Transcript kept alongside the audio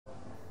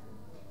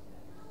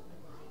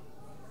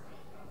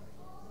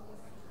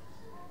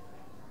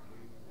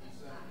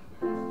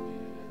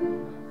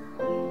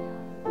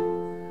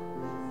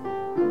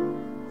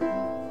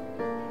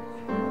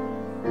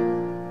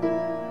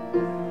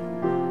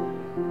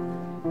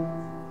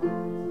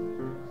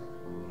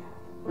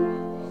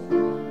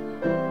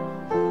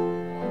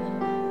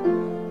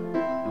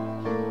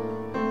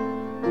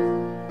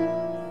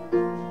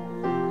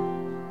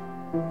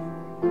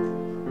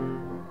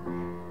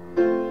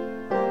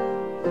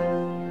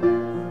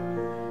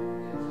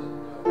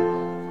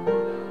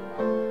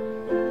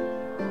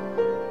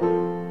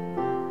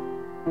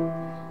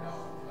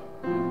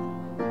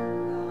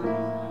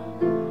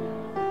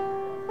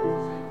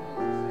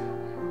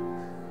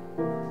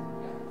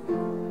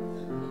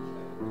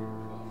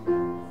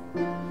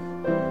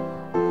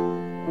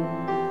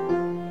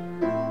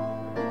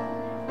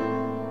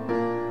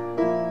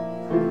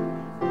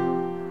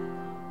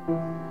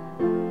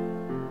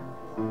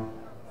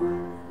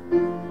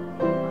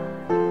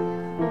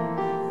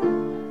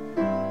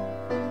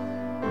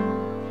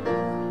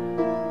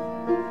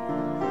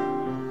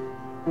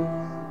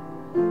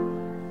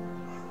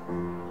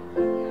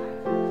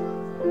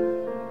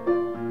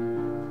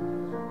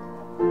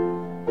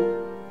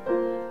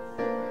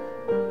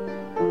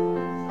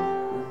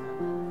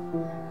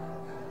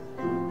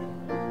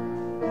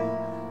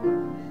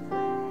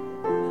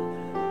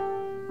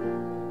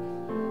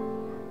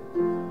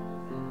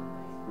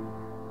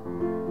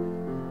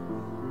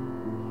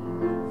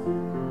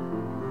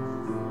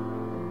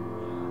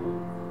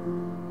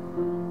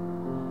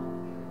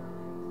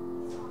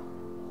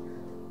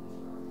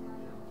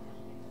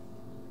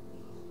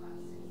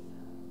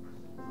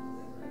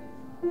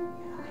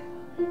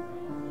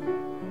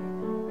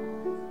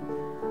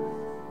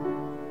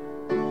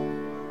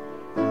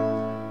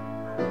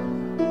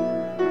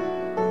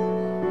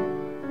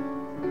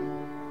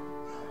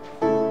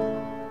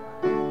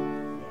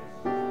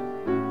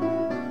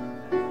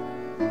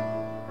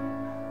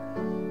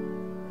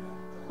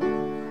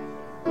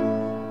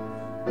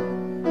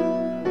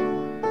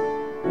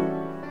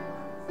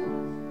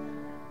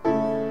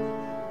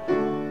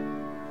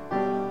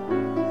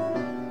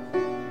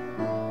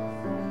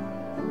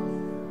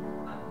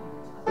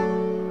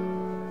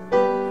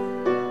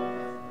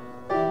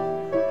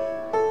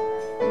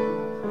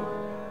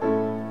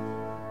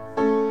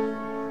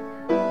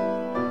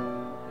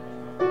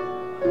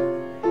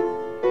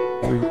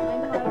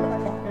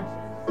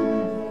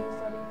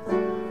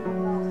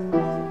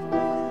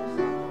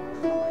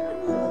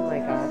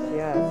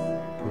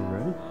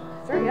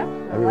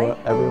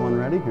Everyone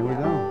ready? Here we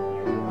go.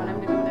 You want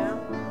him to go down?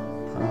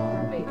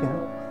 Okay.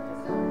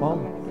 Well,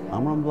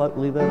 I'm going to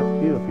leave that up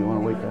to you if you want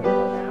to wait that.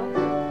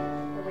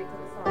 Or wait till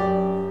the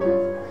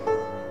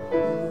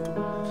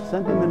song?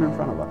 Send him in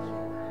front of us.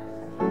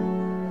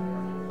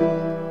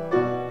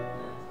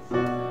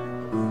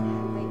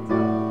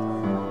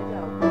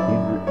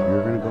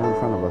 You're going to go in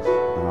front of us,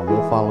 and I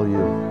will follow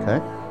you,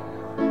 okay?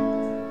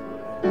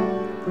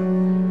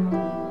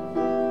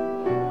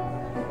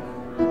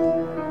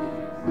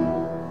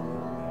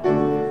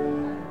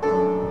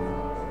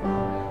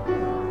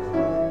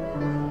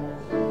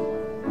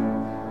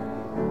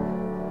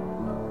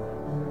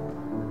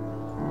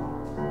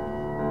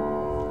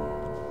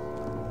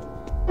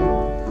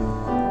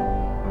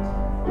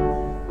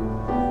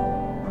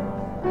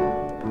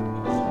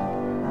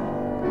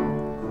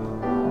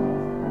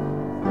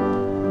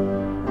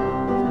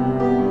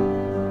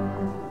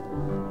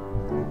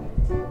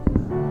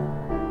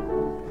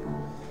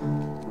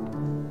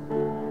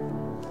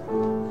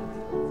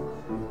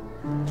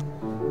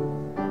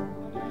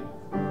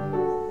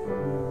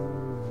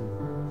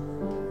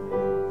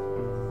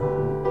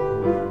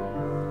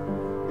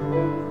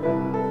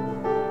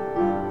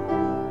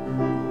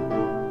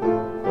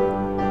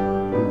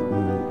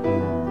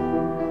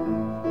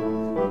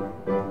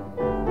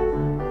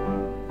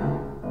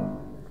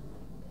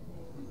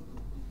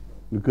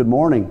 Good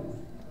morning.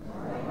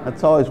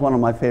 That's always one of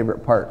my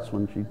favorite parts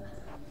when she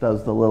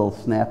does the little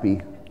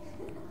snappy.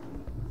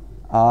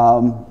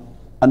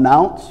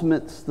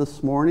 Announcements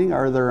this morning.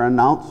 Are there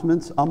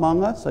announcements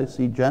among us? I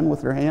see Jen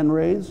with her hand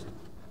raised.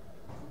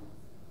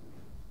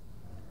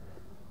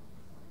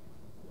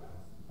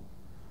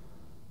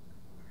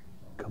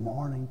 Good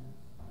morning.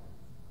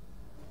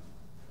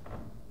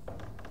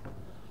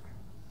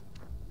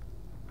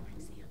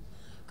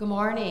 Good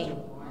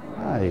morning.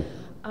 Hi.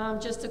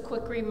 Just a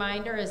quick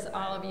reminder, as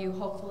all of you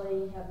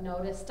hopefully have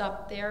noticed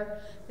up there,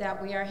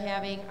 that we are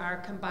having our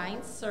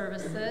combined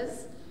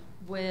services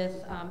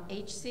with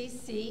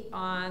HCC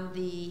on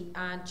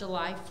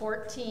July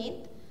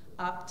 14th,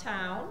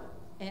 uptown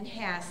in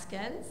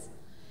Haskins.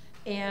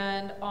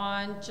 And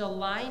on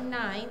July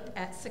 9th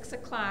at 6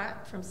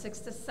 o'clock, from 6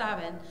 to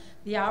 7,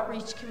 the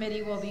Outreach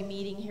Committee will be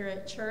meeting here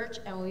at church,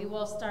 and we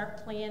will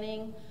start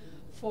planning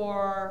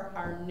for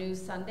our new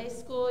Sunday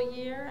school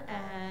year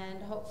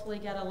and hopefully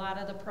get a lot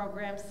of the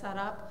programs set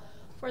up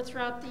for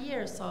throughout the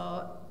year.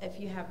 So if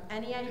you have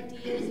any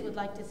ideas, would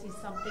like to see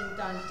something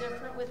done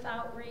different with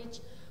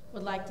outreach,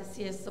 would like to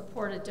see us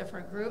support a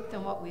different group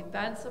than what we've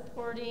been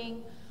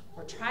supporting,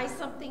 or try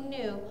something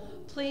new,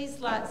 please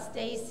let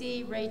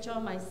Stacy,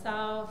 Rachel,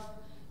 myself,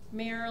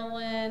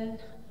 Marilyn,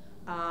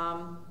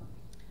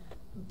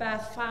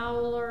 Beth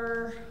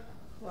Fowler,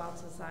 who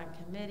else is on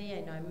committee?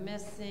 I know I'm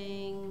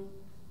missing.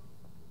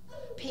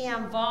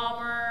 Pam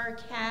Vollmer,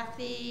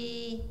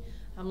 Kathy,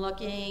 I'm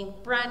looking,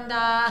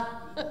 Brenda.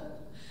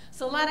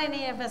 So let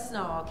any of us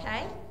know,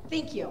 okay?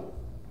 Thank you.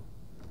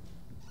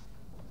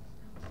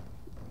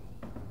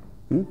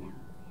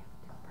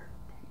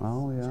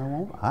 Oh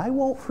yeah, I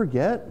won't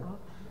forget.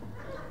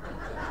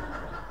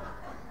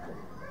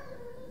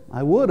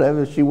 I would have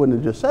if she wouldn't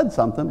have just said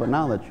something, but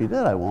now that she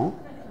did, I won't.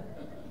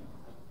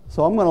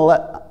 So I'm going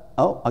to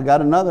I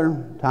got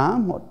another.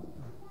 Tom, what?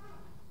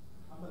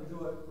 I'm going to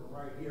do it from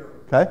right here.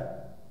 Okay.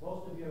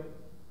 Most of you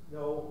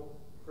know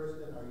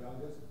Kristen, our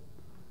youngest,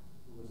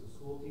 who was a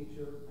school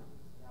teacher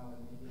now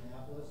in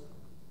Indianapolis.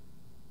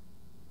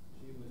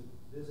 She was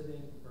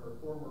visiting her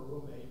former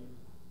roommate.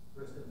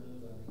 Kristen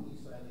lives on the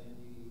east side of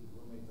Indy,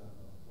 roommate's on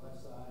the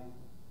west side.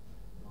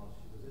 While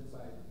she was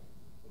inside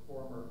the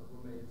former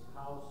roommate's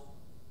house,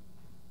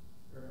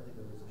 apparently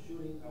there was a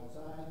shooting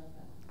outside.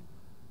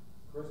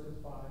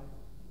 Kristen's fine,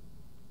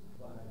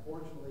 but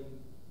unfortunately,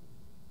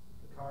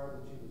 the car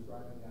that she was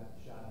driving got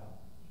shot out.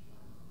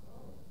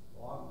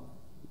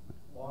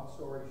 Long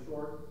story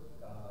short,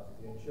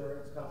 the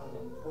insurance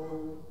company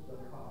totaled the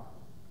car.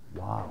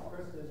 Wow.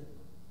 Kristen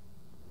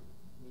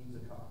needs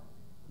a car.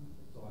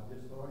 So I'm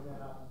just throwing that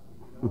out. If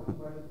you know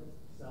anybody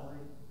that's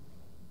selling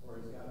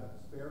or has got a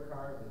spare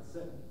car that's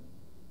sitting,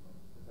 that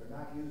they're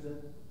not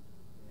using,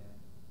 and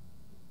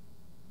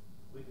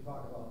we can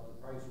talk about the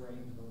price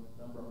range,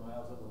 the number of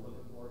miles that we're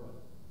looking for, but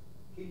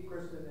keep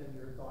Kristen in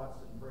your thoughts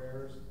and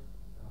prayers.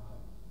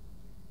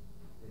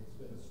 It's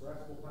been a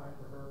stressful time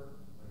for her,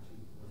 but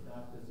she was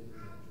not physically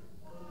injured.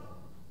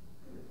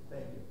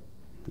 Thank you.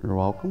 You're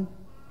welcome.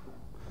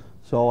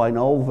 So I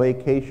know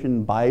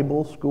Vacation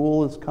Bible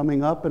School is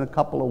coming up in a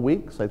couple of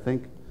weeks. I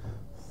think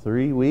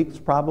 3 weeks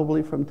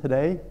probably from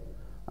today.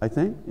 I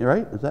think. You're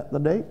right? Is that the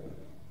date?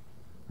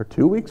 Or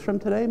 2 weeks from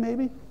today,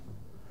 maybe?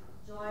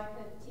 July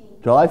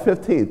 15th. July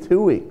 15th,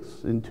 2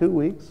 weeks. In 2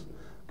 weeks,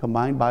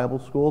 Combined Bible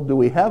School. Do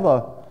we have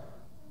a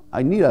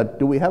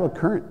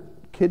current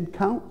kid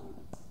count?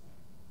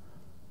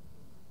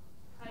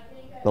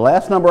 The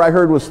last number I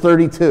heard was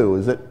 32.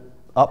 Is it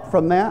up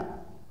from that?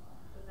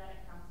 Was that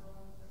at council?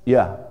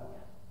 Yeah.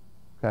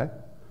 Okay.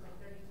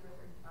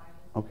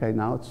 Okay,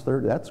 now it's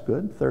 30. That's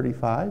good.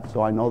 35.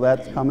 So I know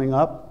that's coming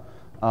up.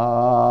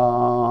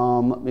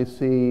 Let me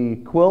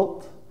see.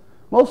 Quilt.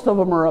 Most of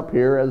them are up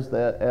here as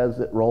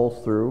it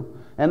rolls through.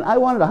 And I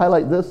wanted to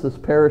highlight this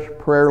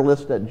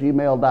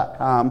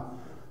parishprayerlist@gmail.com.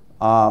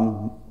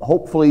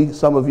 Hopefully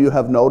some of you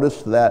have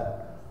noticed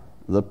that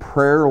the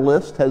prayer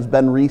list has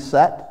been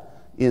reset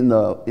in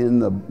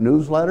the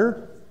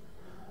newsletter.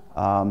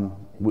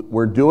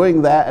 We're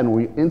doing that, and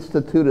we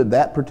instituted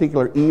that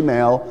particular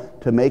email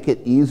to make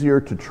it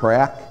easier to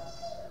track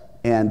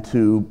and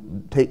to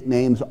take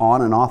names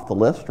on and off the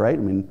list, right?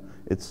 I mean,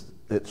 it's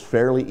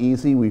fairly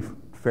easy.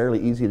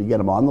 Fairly easy to get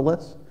them on the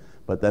list,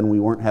 but then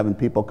we weren't having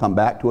people come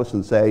back to us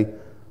and say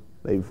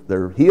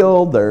they're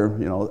healed,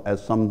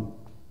 to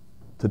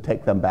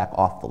take them back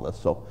off the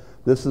list. So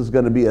this is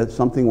going to be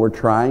something we're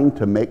trying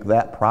to make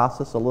that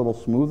process a little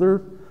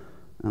smoother.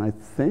 And I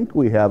think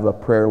we have a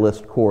prayer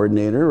list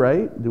coordinator,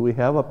 right? Do we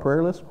have a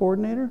prayer list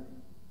coordinator?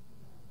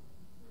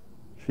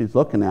 She's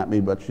looking at me,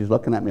 but she's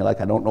looking at me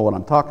like I don't know what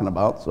I'm talking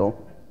about, so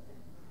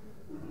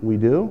we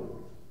do?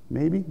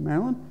 Maybe,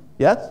 Marilyn?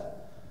 Yes?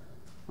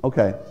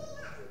 Okay.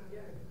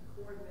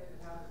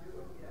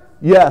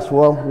 Yes,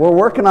 well, we're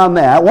working on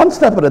that, one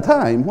step at a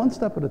time.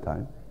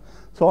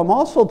 So I'm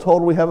also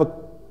told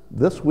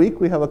this week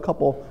we have a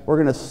couple, we're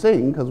going to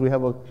sing because we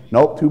have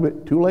nope,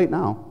 too late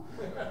now.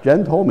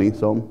 Jen told me,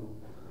 so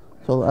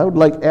I would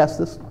like to ask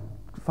this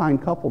fine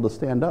couple to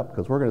stand up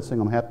because we're going to sing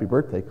them happy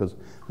birthday because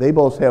they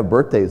both have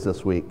birthdays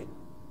this week.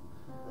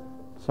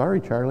 Sorry,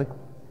 Charlie,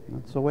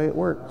 that's the way it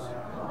works.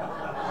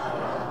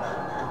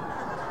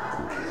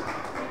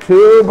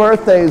 2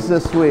 birthdays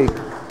this week.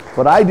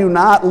 But I do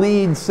not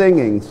lead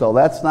singing, so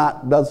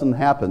doesn't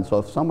happen. So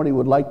if somebody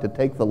would like to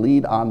take the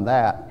lead on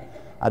that,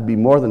 I'd be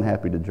more than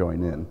happy to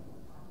join in.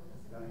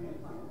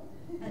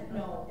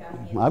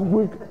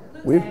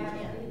 We've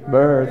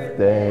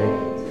birthday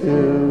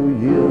to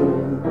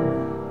you.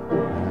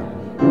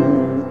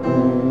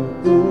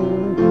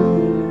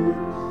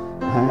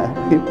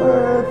 Happy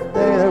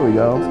birthday. There we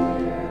go.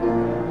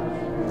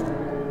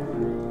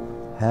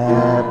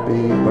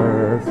 Happy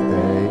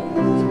birthday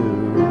to you.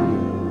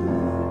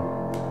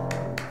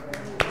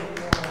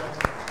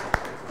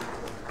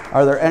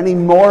 Are there any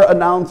more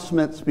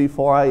announcements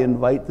before I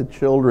invite the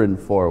children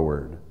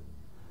forward?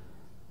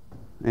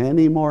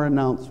 Any more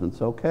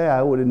announcements? Okay,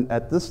 I would,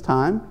 at this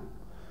time,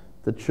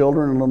 the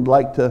children would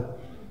like to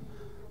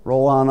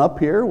roll on up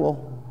here.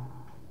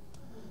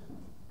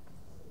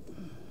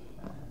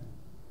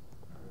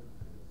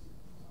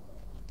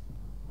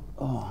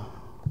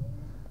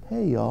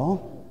 Hey,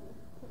 y'all.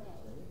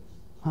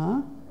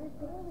 Huh?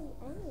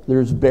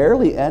 There's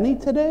barely any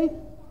today?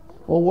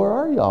 Well, where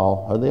are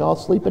y'all? Are they all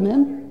sleeping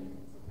in?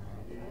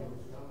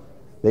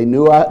 They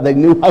knew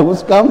I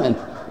was coming.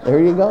 There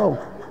you go.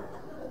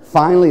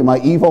 Finally, my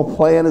evil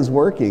plan is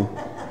working.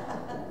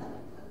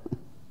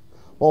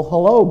 Well,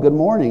 hello, good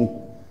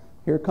morning.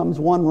 Here comes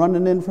one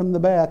running in from the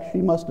back. She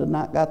must have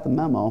not got the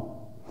memo.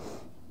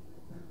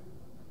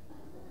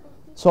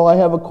 So I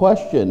have a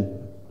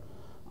question.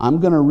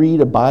 I'm going to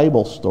read a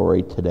Bible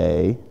story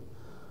today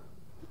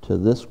to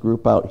this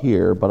group out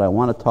here, but I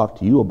want to talk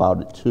to you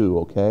about it too,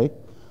 okay?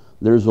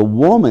 There's a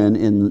woman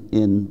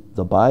in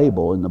the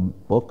Bible, in the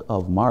book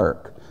of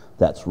Mark,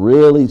 that's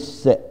really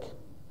sick.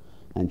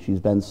 And she's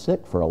been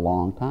sick for a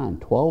long time.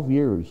 12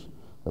 years,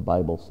 the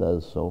Bible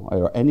says so.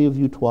 Are any of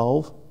you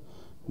 12?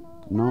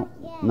 No,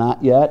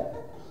 not yet.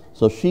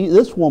 So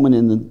this woman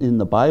in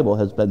the Bible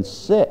has been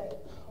sick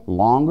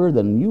longer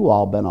than you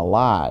all been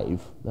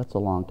alive. That's a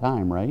long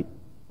time, right?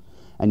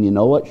 And you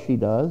know what she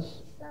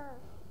does?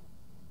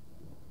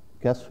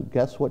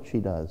 Guess what she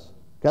does?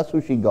 Guess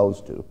who she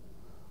goes to?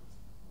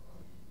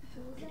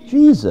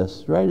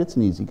 Jesus, right? It's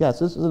an easy guess.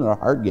 This isn't a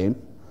hard game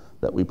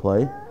that we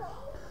play.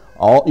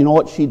 You know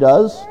what she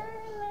does?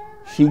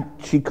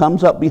 She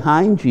comes up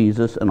behind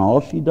Jesus, and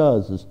all she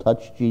does is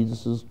touch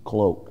Jesus'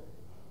 cloak.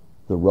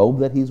 The robe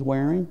that he's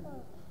wearing,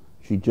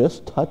 she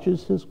just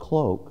touches his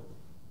cloak,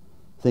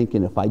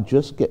 thinking if I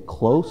just get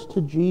close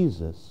to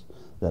Jesus,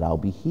 that I'll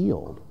be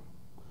healed.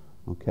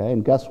 Okay,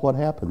 and guess what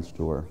happens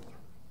to her?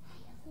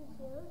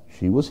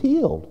 She was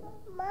healed.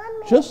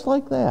 Just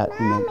like that.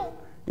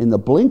 In the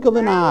blink of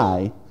an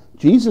eye.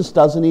 Jesus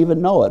doesn't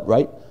even know it,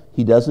 right?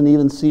 He doesn't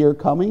even see her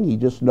coming. He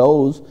just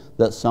knows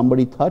that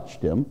somebody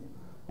touched him,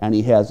 and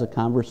he has a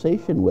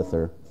conversation with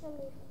her.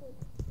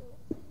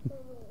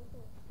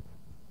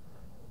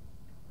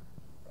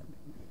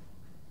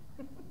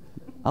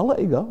 I'll let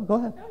you go. Go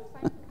ahead.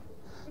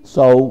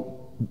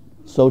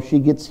 So she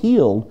gets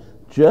healed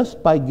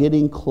just by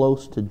getting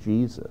close to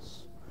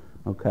Jesus.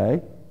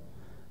 Okay?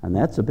 And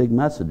that's a big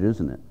message,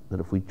 isn't it?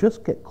 That if we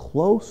just get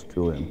close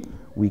to him,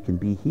 we can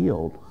be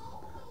healed.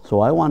 So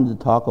I wanted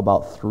to talk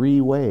about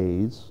 3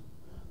 ways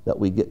that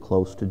we get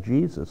close to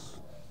Jesus.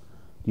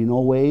 Do you know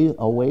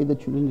a way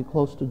that you can get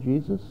close to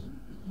Jesus?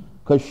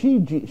 Because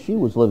she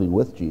was living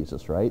with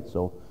Jesus, right?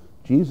 So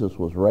Jesus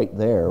was right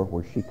there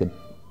where she could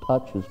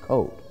touch his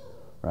coat,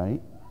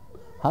 right?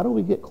 How do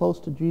we get close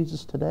to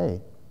Jesus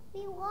today?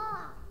 We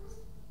watch.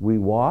 We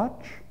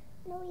watch?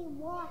 No, we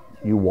walk.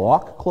 You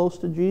walk close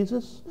to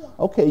Jesus? Yeah.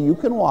 Okay, you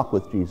can walk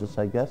with Jesus,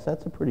 I guess.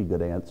 That's a pretty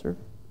good answer.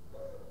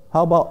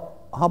 How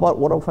about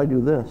what if I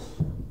do this?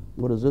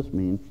 What does this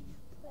mean?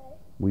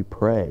 We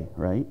pray,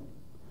 right?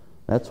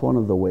 That's one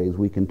of the ways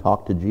we can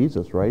talk to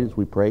Jesus, right? Is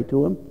we pray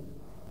to him.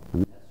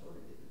 And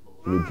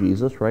to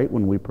Jesus, right?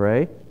 When we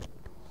pray.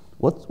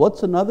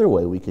 What's another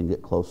way we can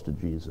get close to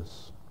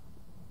Jesus?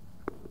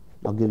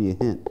 I'll give you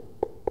a hint.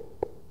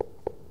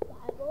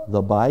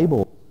 The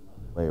Bible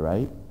way,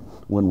 right?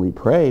 When we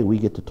pray, we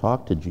get to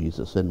talk to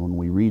Jesus, and when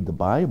we read the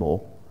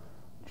Bible,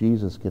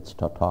 Jesus gets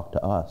to talk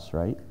to us,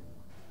 right?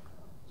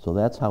 So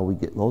that's how we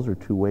get, those are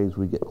two ways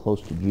we get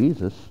close to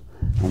Jesus.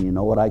 And you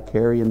know what I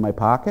carry in my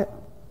pocket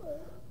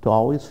to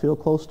always feel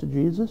close to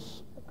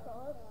Jesus?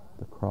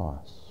 The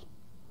cross.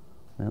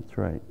 That's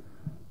right.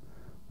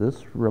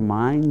 This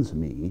reminds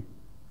me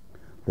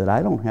that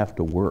I don't have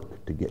to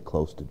work to get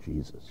close to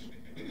Jesus,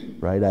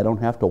 right? I don't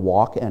have to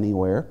walk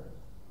anywhere.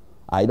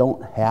 I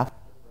don't have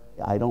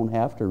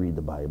to read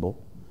the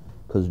Bible,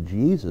 because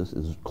Jesus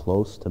is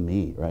close to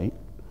me, right?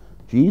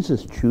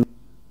 Jesus chooses,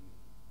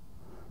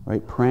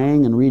 right?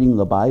 Praying and reading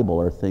the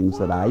Bible are things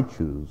that I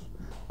choose,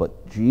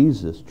 but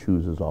Jesus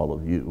chooses all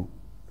of you.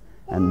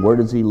 And where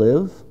does he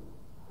live?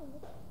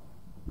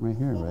 Right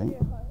here, right?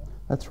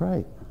 That's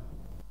right.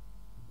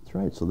 That's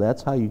right. So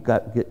that's how you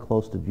get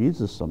close to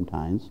Jesus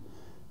sometimes.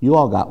 You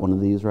all got one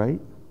of these, right?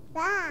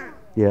 Yeah.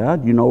 Yeah?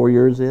 Do you know where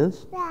yours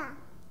is? Yeah.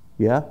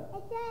 Yeah?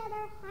 It's at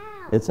our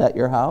house. It's at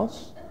your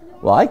house?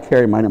 Well, I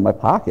carry mine in my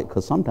pocket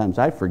because sometimes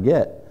I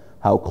forget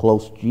how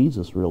close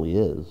Jesus really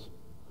is.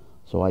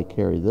 So I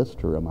carry this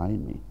to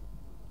remind me.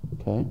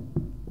 Okay?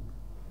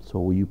 So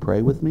will you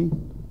pray with me?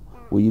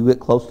 Will you get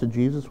close to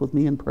Jesus with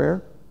me in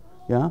prayer?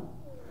 Yeah?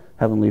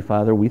 Heavenly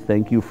Father, we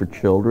thank you for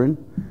children.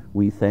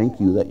 We thank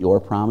you that your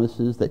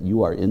promises, that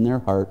you are in their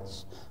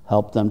hearts.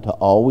 Help them to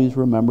always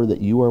remember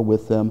that you are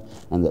with them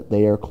and that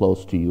they are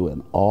close to you.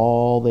 And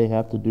all they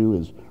have to do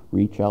is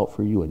reach out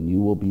for you and you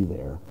will be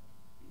there.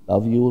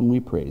 Love you and we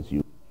praise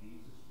you.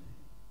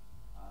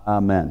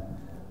 Amen.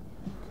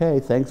 Okay,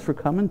 thanks for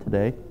coming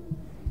today.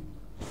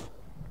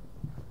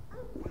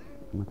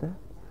 Want that?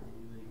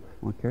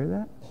 Want to carry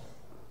that?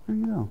 There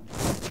you go.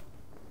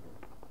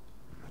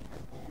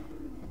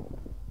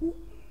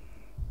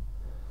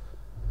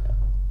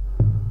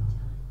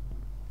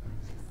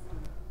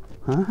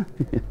 Huh?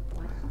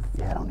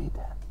 Yeah, I don't need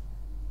that.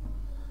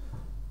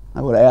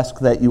 I would ask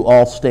that you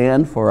all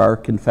stand for our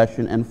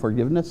confession and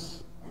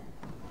forgiveness.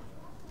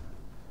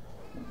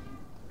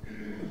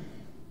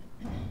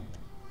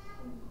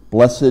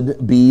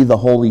 Blessed be the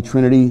Holy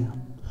Trinity,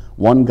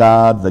 one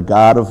God, the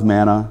God of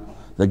manna,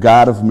 the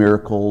God of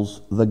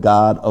miracles, the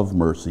God of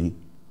mercy.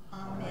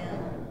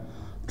 Amen.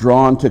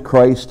 Drawn to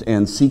Christ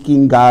and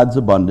seeking God's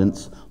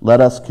abundance,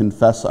 let us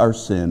confess our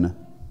sin.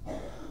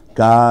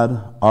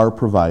 God, our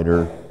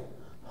provider,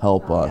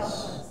 help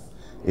us.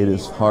 It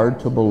is hard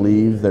to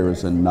believe there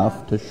is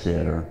enough to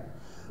share.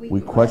 We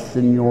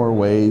question your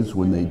ways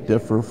when they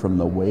differ from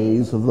the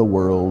ways of the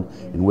world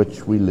in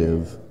which we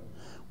live.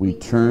 We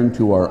turn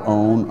to our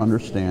own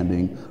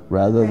understanding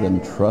rather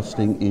than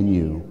trusting in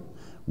you.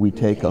 We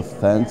take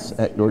offense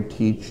at your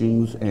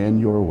teachings and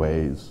your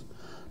ways.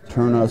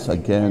 Turn us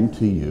again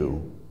to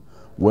you.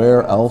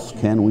 Where else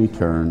can we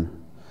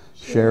turn?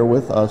 Share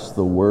with us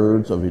the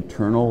words of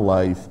eternal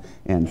life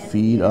and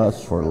feed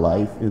us for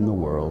life in the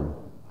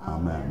world.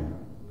 Amen.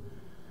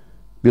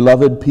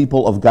 Beloved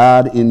people of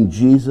God, in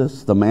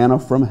Jesus, the manna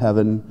from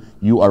heaven,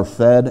 you are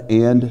fed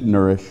and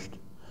nourished.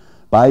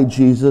 By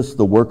Jesus,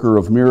 the worker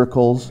of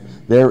miracles,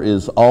 there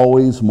is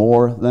always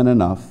more than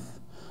enough.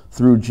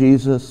 Through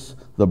Jesus,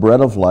 the bread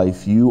of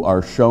life, you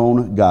are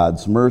shown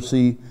God's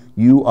mercy.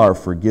 You are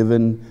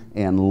forgiven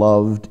and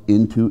loved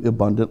into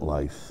abundant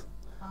life.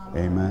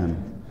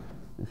 Amen.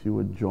 If you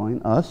would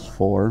join us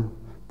for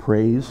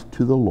praise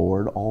to the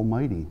Lord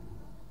Almighty.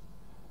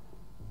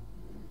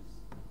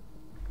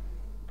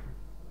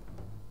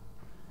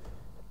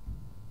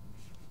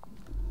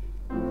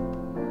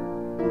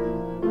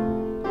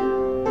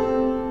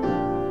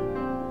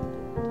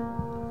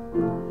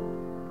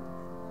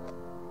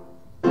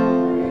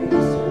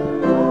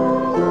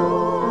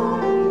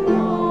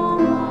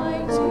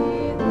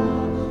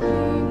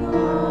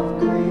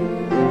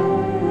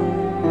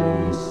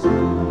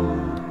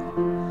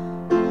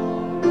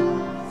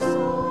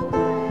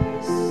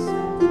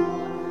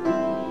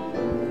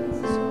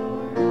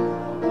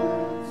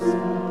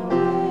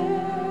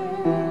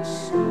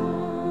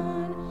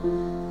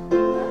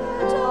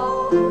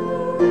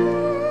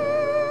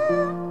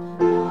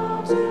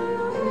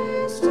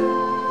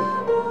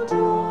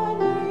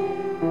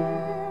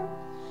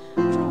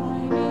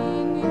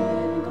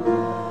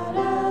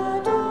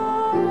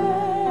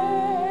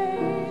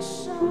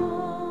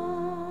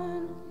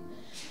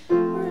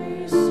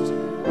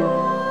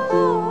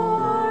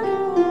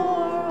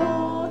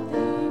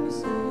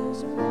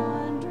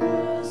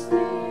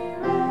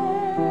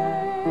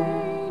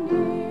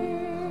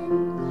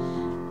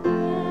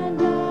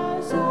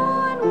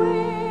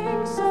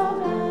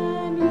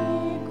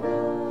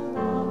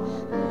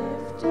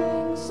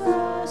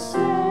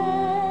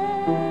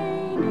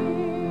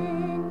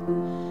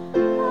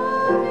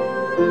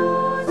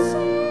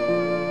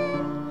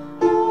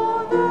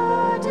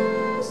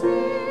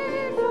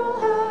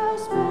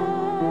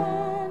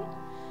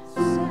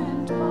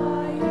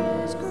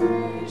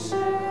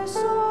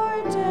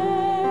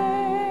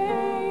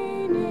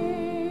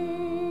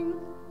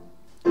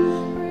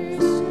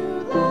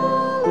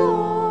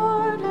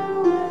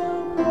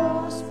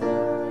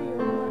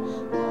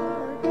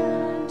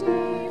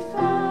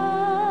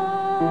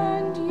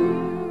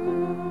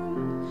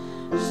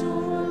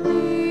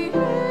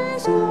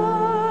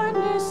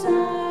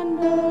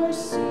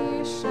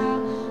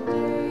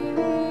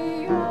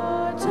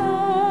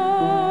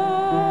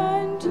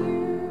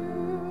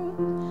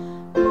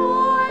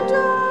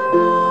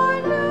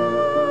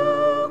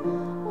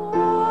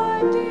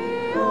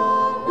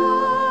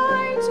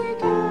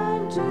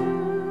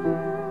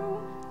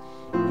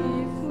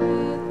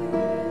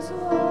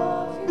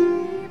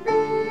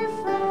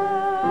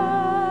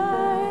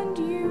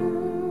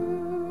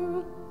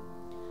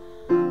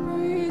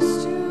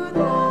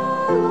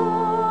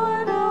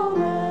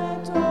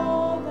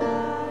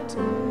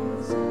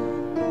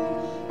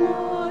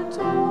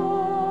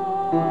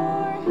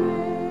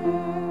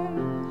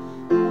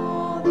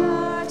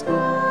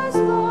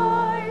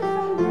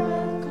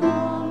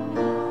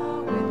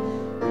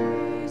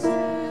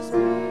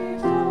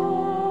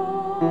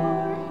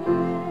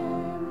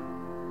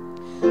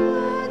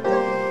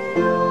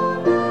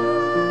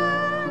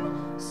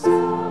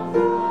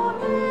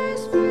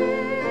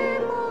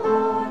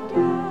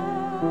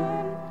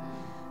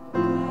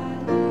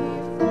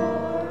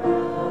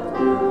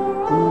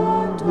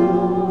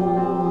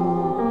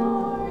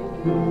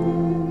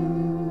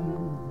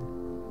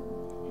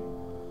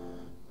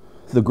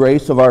 The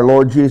grace of our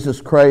Lord Jesus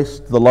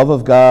Christ, the love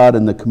of God,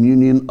 and the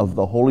communion of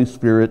the Holy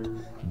Spirit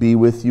be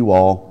with you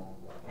all.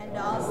 And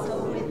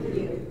also with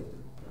you.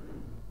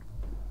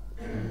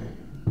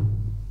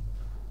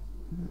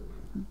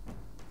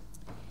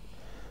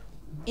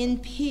 In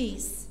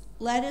peace,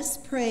 let us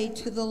pray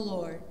to the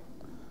Lord.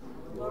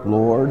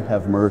 Lord,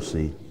 have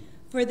mercy.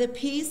 For the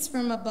peace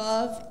from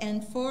above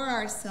and for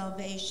our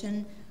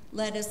salvation,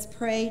 let us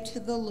pray to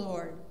the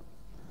Lord.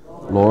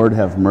 Lord,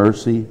 have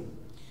mercy.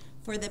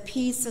 For the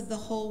peace of the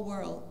whole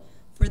world,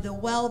 for the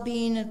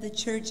well-being of the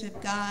Church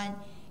of God,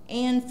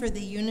 and for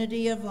the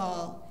unity of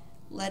all,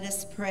 let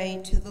us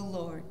pray to the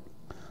Lord.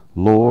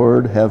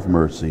 Lord, have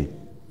mercy.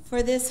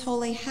 For this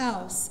holy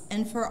house,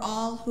 and for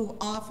all who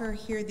offer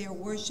here their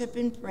worship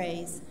and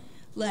praise,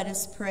 let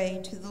us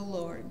pray to the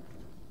Lord.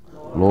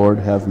 Lord,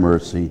 have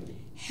mercy.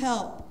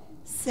 Help,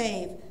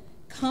 save,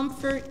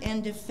 comfort,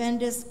 and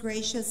defend us,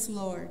 gracious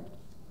Lord.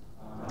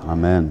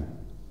 Amen.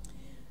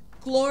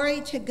 Glory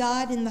to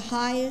God in the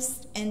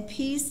highest, and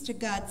peace to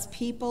God's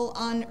people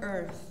on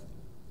earth.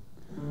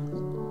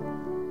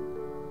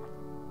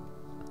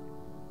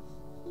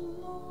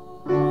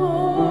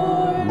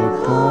 Lord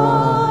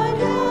God,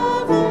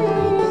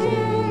 heavenly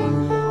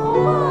King,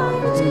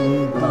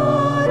 almighty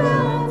God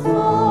and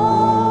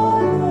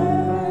Father,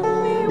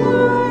 we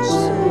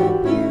worship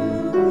you,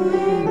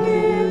 we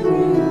give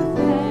you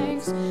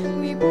thanks,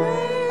 we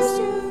praise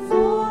you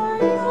for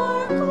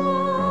your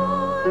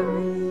glory.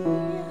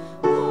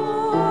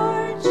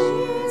 Lord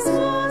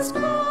Jesus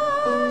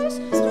Christ,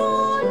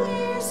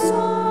 only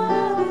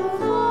Son of the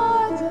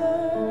Father,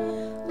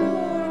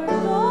 Lord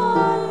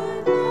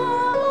God,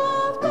 Lamb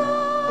of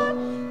God,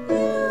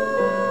 you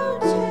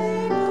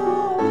take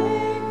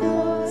away the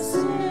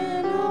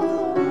sin of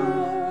the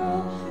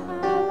world.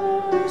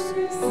 Have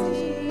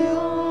mercy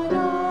on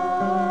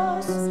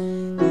us.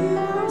 You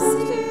are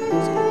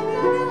seated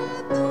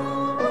at the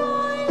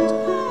right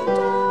hand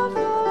of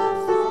the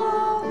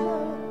Father.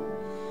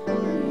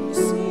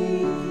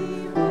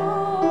 Receive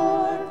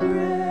our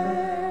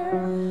prayer,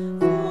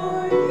 for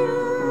you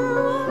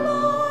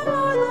alone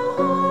are the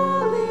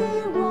Holy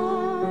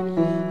One.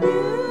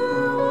 You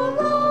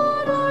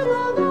alone are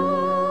the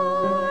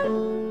Lord.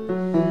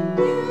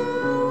 You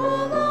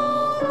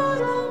alone are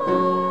the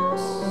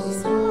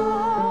Most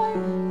High.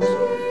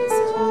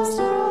 Jesus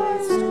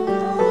Christ, with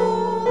the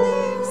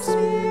Holy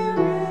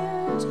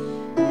Spirit,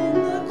 in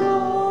the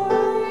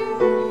glory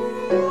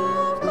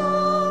of God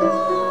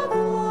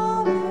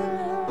the Father.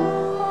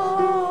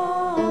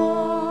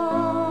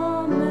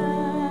 Amen.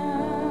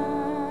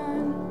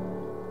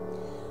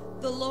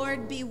 The Lord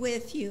be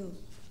with you.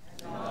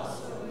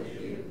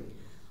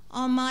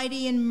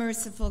 Almighty and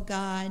merciful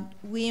God,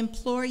 we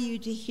implore you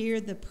to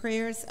hear the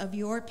prayers of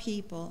your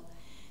people.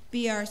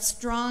 Be our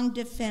strong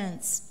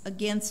defense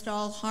against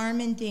all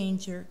harm and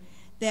danger,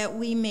 that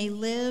we may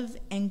live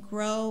and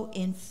grow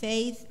in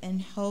faith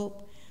and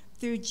hope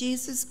through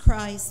Jesus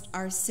Christ,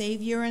 our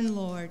Savior and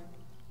Lord.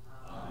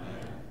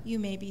 Amen. You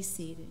may be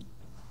seated.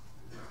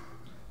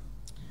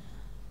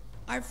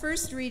 Our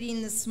first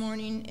reading this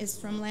morning is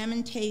from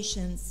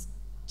Lamentations,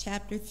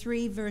 chapter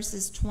 3,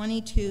 verses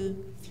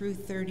 22 through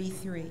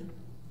 33.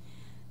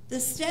 The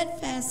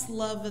steadfast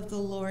love of the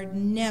Lord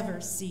never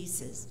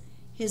ceases.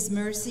 His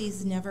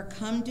mercies never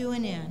come to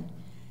an end.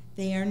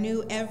 They are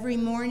new every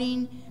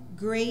morning.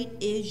 Great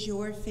is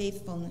your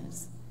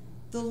faithfulness.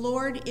 The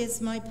Lord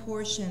is my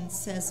portion,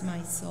 says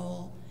my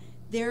soul.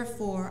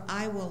 Therefore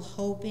I will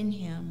hope in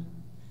him.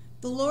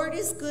 The Lord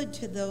is good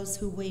to those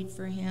who wait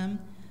for him,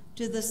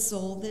 to the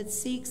soul that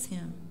seeks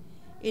him.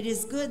 It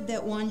is good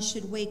that one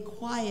should wait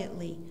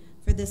quietly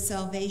for the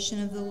salvation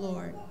of the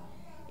Lord.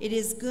 It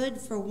is good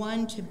for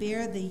one to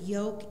bear the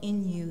yoke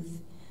in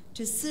youth,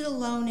 to sit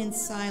alone in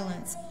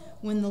silence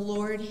when the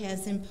Lord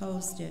has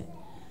imposed it,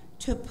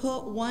 to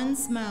put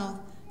one's mouth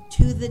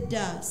to the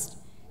dust.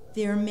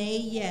 There may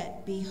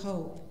yet be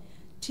hope,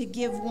 to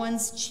give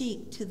one's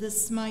cheek to the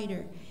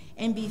smiter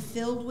and be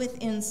filled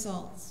with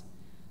insults.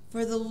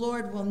 For the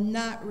Lord will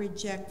not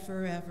reject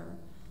forever.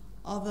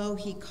 Although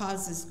he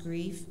causes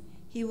grief,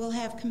 he will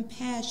have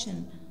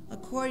compassion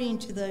according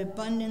to the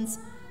abundance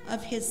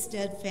of his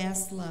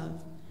steadfast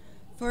love.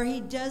 For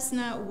he does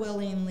not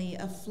willingly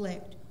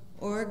afflict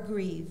or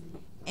grieve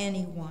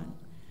anyone.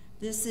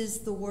 This is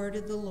the word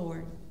of the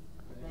Lord.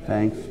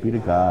 Thanks be to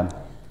God.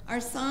 Our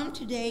psalm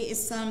today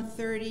is Psalm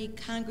 30.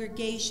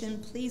 Congregation,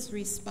 please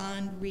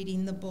respond,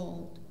 reading the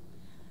bold.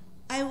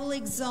 I will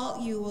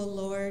exalt you, O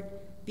Lord,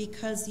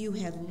 because you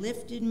have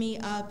lifted me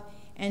up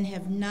and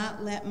have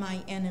not let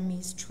my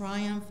enemies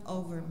triumph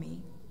over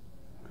me.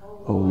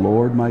 O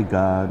Lord my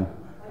God,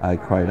 I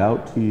cried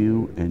out to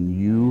you, and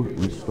you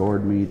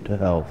restored me to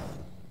health.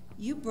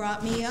 You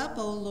brought me up,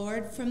 O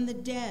Lord, from the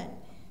dead.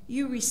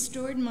 You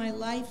restored my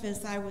life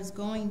as I was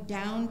going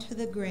down to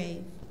the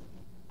grave.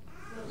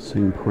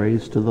 Sing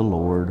praise to the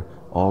Lord,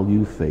 all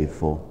you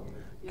faithful.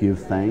 Give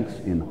thanks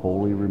in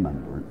holy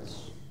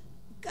remembrance.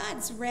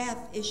 God's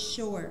wrath is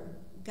short.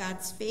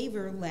 God's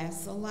favor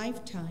lasts a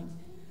lifetime.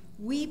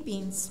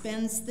 Weeping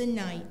spends the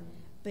night,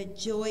 but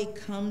joy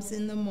comes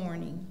in the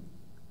morning.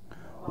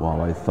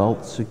 While I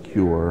felt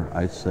secure,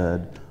 I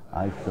said,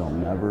 I shall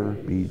never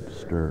be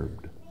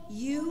disturbed.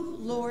 You,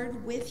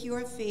 Lord, with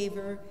your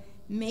favor,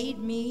 made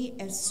me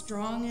as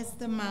strong as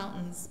the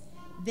mountains.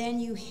 Then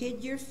you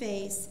hid your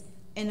face,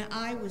 and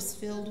I was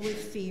filled with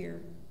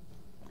fear.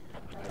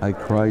 I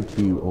cried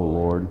to you, O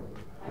Lord.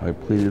 I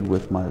pleaded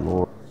with my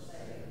Lord.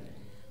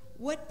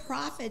 What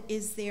profit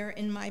is there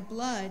in my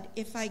blood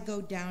if I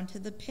go down to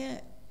the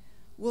pit?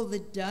 Will the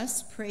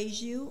dust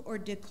praise you or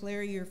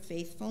declare your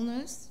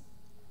faithfulness?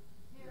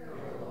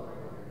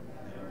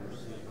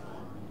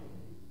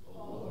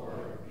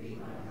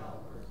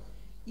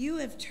 You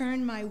have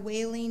turned my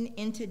wailing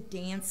into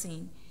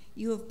dancing.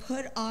 You have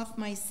put off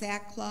my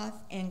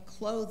sackcloth and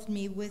clothed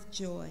me with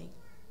joy.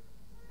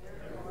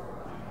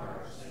 Therefore my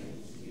heart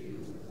sings to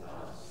you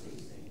without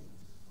ceasing.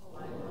 O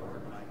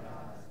Lord my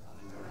God,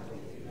 I will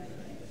give you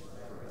thanks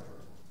forever.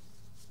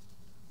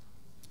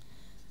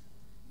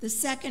 The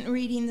second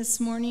reading this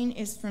morning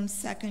is from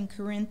 2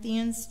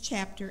 Corinthians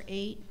chapter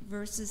 8,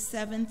 verses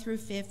 7 through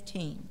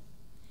 15.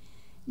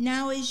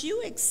 Now as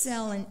you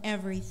excel in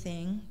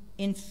everything,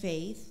 in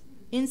faith,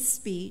 in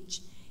speech,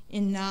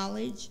 in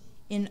knowledge,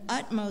 in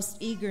utmost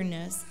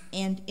eagerness,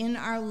 and in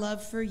our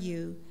love for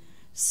you,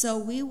 so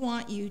we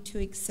want you to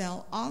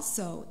excel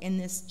also in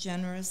this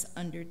generous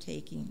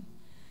undertaking.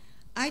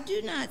 I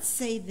do not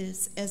say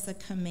this as a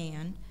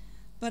command,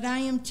 but I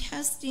am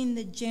testing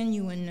the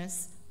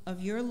genuineness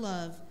of your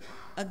love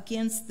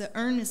against the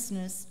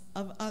earnestness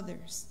of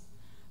others.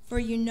 For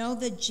you know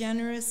the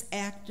generous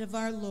act of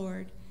our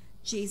Lord,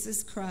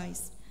 Jesus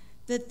Christ,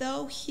 that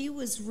though he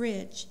was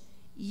rich,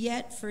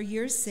 yet for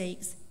your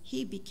sakes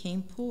he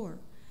became poor,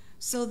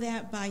 so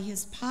that by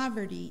his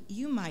poverty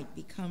you might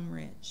become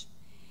rich.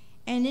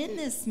 And in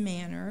this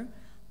manner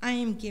I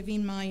am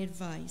giving my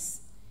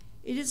advice.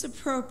 It is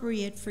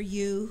appropriate for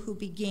you who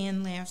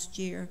began last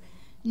year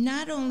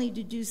not only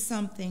to do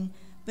something,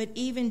 but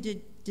even to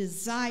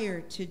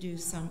desire to do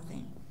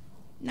something.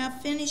 Now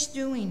finish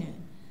doing it,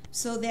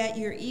 so that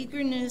your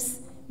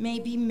eagerness may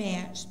be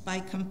matched by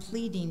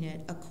completing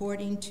it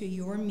according to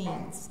your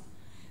means.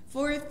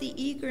 For if the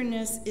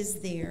eagerness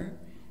is there,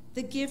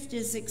 the gift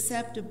is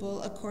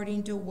acceptable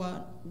according to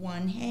what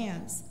one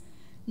has,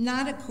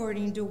 not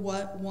according to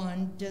what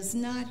one does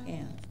not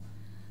have.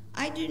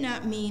 I do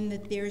not mean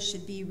that there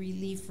should be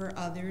relief for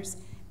others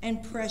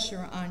and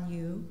pressure on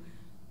you,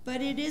 but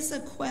it is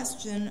a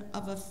question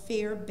of a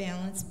fair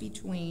balance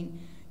between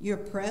your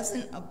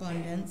present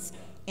abundance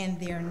and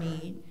their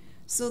need,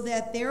 so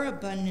that their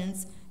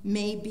abundance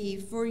may be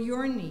for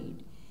your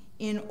need,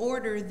 in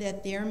order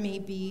that there may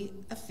be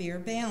a fair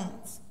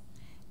balance.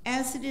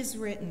 As it is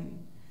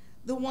written,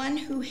 the one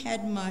who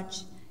had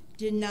much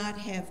did not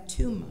have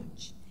too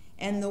much,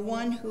 and the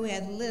one who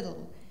had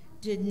little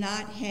did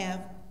not have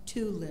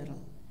too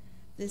little.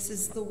 This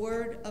is the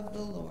word of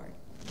the Lord.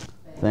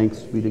 Thanks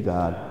be to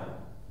God.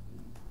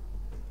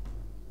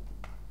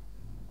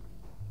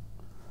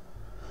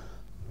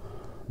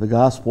 The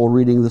gospel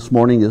reading this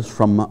morning is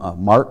from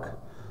Mark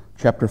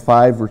chapter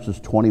 5, verses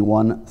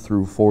 21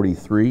 through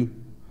 43.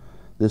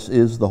 This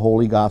is the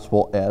Holy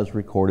Gospel as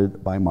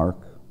recorded by Mark.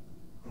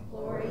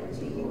 Glory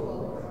to you, O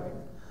Lord.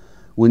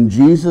 When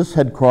Jesus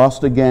had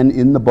crossed again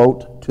in the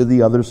boat to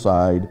the other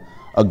side,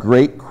 a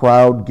great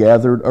crowd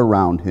gathered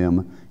around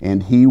him,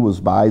 and he was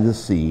by the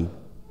sea.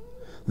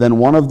 Then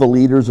one of the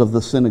leaders of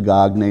the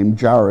synagogue named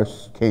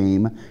Jairus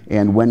came,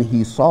 and when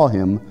he saw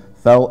him,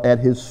 fell at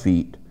his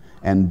feet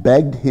and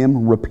begged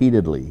him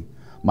repeatedly,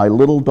 "My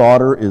little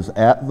daughter is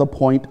at the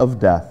point of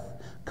death.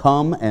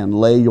 Come and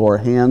lay your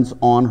hands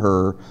on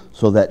her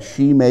so that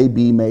she may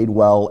be made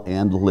well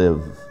and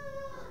live."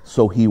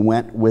 So he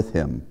went with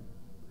him.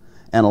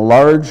 And a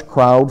large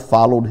crowd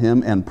followed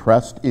him and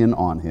pressed in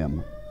on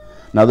him.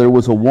 Now there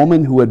was a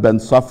woman who had been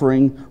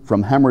suffering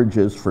from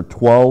hemorrhages for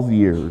 12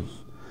 years.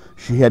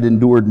 She had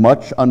endured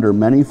much under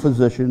many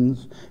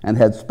physicians and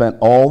had spent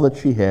all that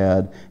she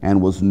had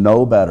and was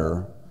no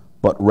better,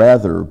 but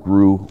rather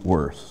grew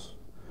worse.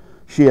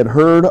 She had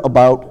heard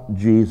about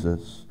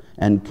Jesus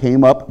and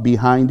came up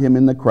behind him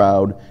in the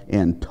crowd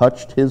and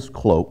touched his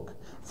cloak,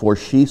 for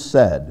she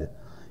said,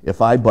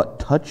 "If I but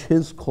touch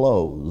his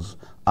clothes,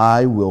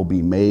 I will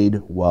be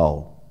made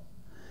well."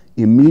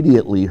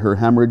 Immediately her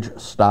hemorrhage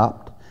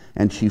stopped,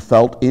 and she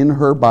felt in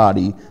her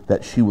body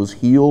that she was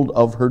healed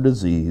of her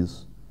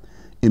disease.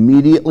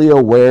 Immediately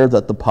aware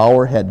that the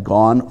power had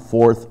gone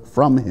forth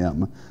from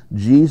him,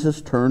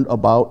 Jesus turned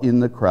about in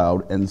the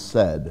crowd and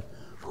said,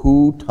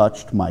 "Who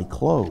touched my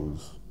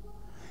clothes?"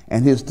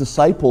 And his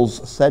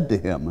disciples said to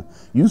him,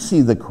 "You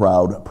see the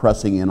crowd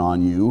pressing in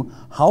on you.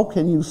 How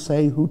can you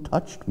say, 'Who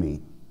touched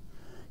me?'"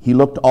 He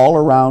looked all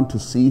around to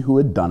see who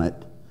had done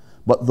it.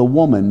 But the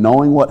woman,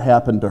 knowing what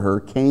happened to her,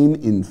 came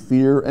in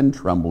fear and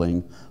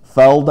trembling,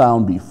 fell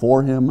down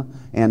before him,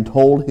 and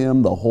told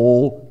him the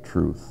whole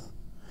truth.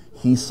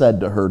 He said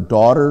to her,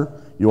 "Daughter,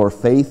 your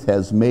faith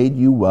has made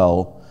you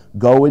well.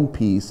 Go in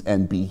peace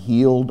and be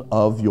healed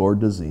of your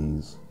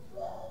disease."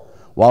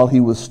 While he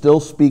was still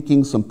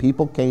speaking, some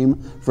people came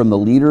from the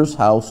leader's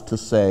house to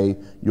say,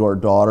 "Your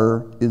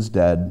daughter is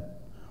dead.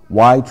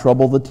 Why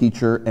trouble the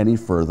teacher any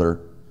further?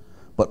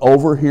 But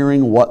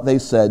overhearing what they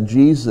said,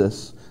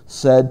 Jesus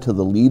said to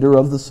the leader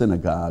of the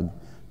synagogue,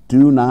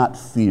 "Do not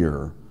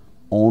fear,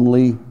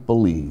 only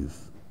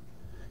believe."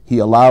 He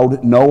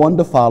allowed no one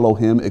to follow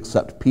him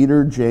except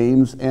Peter,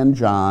 James, and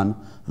John,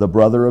 the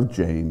brother of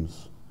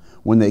James.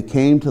 When they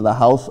came to the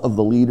house of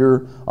the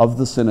leader of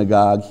the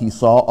synagogue, he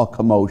saw a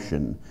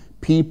commotion,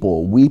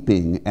 people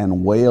weeping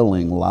and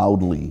wailing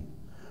loudly.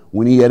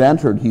 When he had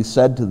entered, he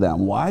said to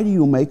them, "Why do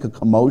you make a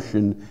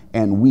commotion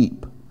and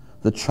weep?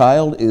 The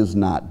child is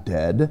not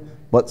dead,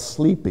 but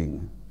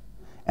sleeping."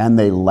 And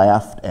they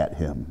laughed at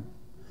him.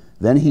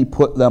 Then he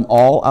put them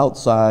all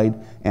outside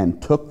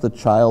and took the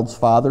child's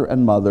father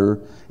and mother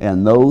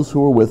and those who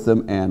were with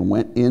them and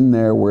went in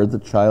there where the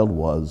child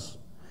was.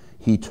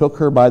 He took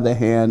her by the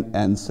hand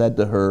and said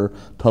to her,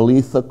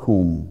 "Talitha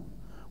cum,"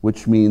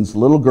 which means,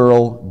 "Little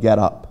girl, get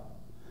up."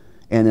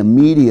 And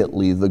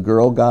immediately the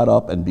girl got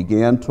up and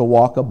began to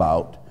walk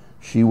about.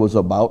 She was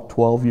about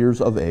 12 years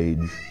of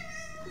age.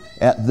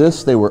 At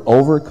this they were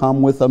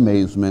overcome with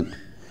amazement.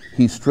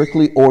 He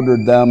strictly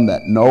ordered them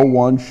that no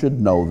one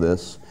should know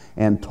this,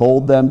 and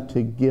told them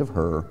to give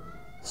her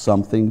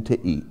something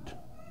to eat.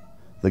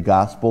 The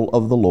Gospel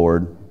of the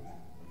Lord.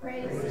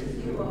 Praise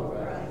to you, O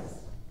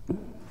Christ.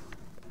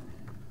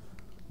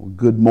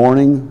 Good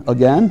morning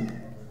again.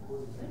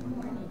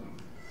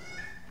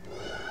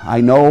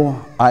 I know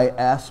I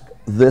ask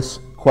this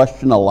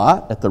question a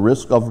lot at the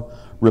risk of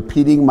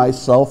repeating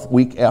myself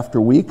week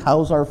after week.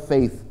 How's our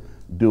faith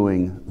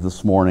doing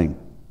this morning?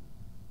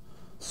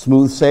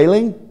 Smooth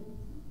sailing?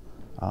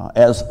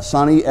 As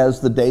sunny as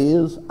the day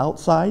is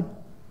outside?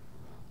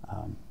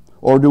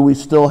 Or do we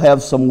still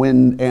have some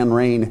wind and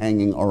rain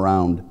hanging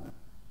around?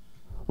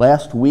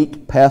 Last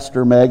week,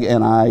 Pastor Meg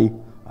and I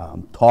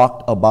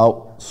talked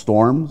about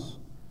storms,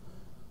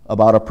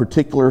 about a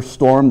particular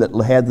storm that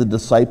had the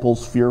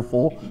disciples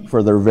fearful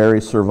for their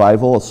very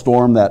survival, a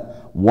storm that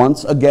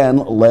once again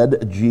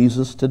led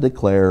Jesus to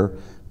declare,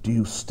 "Do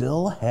you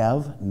still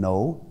have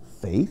no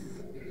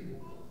faith?"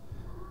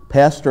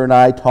 Pastor and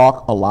I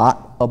talk a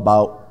lot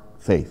about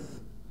faith.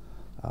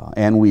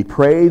 And we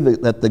pray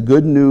that the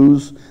good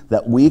news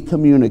that we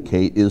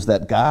communicate is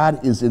that God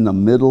is in the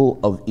middle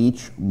of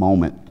each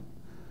moment.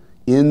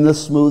 In the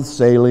smooth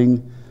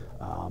sailing,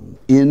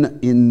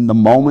 in the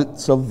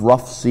moments of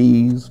rough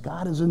seas,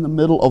 God is in the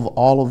middle of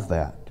all of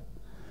that.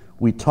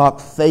 We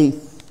talk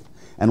faith,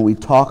 and we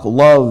talk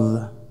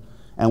love,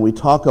 and we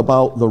talk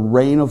about the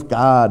reign of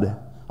God,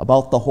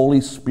 about the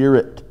Holy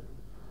Spirit.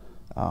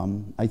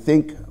 I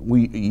think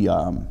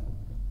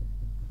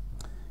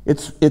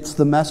it's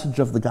the message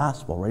of the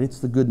gospel, right? It's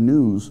the good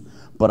news,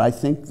 but I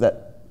think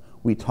that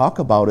we talk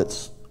about it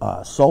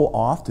so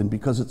often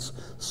because it's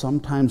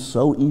sometimes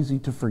so easy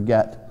to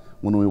forget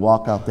when we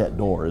walk out that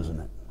door, isn't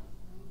it?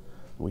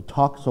 We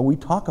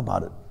talk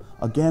about it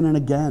again and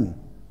again,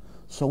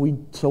 so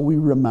we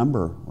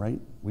remember, right?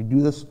 We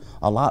do this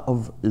a lot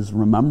is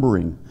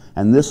remembering,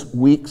 and this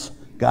week's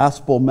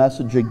gospel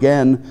message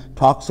again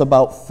talks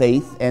about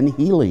faith and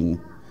healing.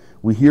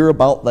 We hear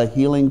about the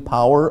healing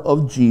power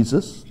of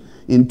Jesus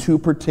in two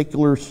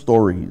particular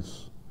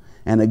stories.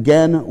 And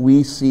again,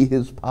 we see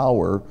his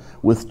power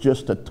with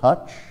just a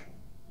touch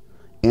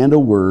and a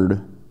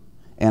word.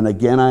 And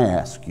again, I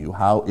ask you,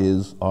 how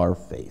is our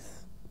faith?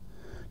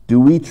 Do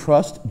we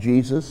trust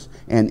Jesus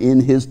and in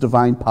his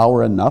divine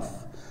power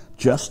enough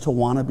just to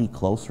want to be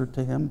closer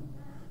to him?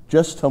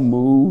 Just to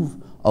move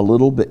a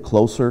little bit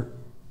closer?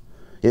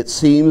 It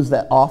seems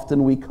that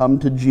often we come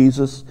to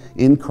Jesus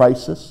in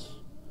crisis,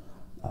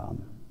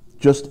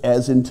 just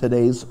as in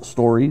today's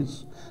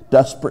stories.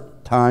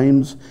 Desperate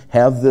times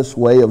have this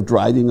way of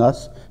driving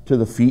us to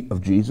the feet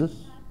of Jesus.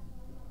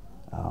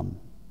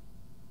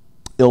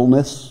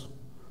 Illness,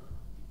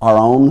 our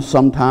own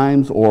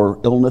sometimes, or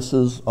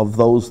illnesses of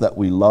those that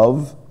we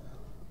love,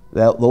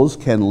 those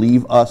can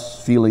leave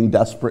us feeling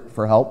desperate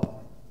for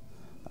help.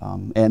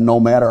 And no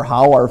matter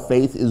how our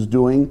faith is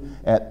doing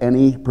at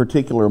any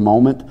particular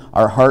moment,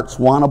 our hearts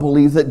want to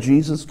believe that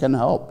Jesus can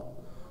help.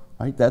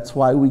 Right? That's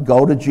why we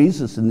go to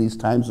Jesus in these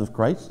times of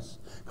crisis,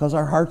 because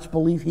our hearts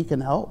believe he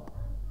can help.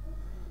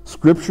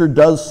 Scripture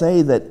does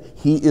say that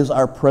he is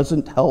our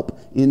present help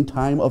in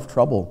time of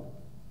trouble.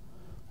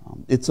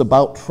 It's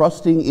about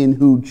trusting in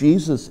who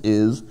Jesus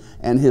is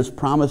and his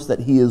promise that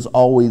he is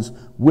always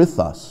with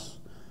us.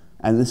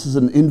 And this is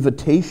an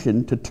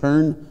invitation to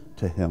turn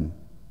to him.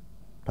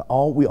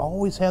 We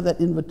always have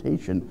that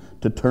invitation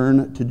to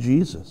turn to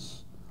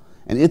Jesus.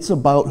 And it's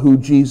about who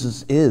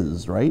Jesus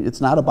is, right?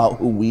 It's not about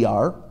who we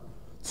are.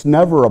 It's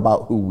never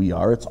about who we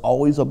are. It's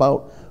always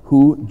about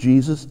who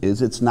Jesus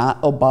is. It's not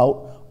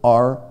about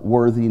our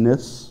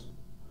worthiness,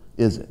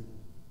 is it?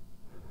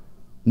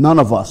 None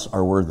of us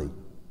are worthy.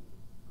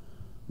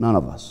 None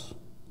of us.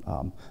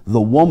 The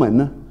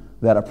woman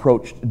that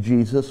approached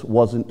Jesus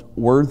wasn't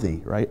worthy,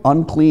 right?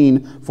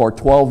 Unclean for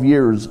 12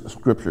 years,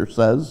 Scripture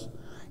says.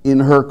 In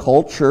her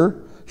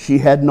culture, she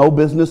had no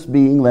business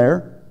being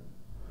there.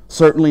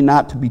 Certainly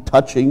not to be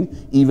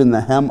touching even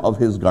the hem of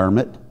his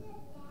garment.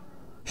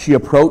 She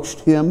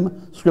approached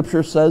him,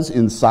 Scripture says,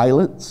 in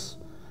silence,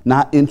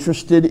 not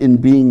interested in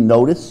being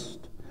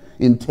noticed,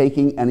 in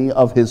taking any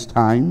of his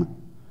time.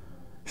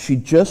 She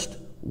just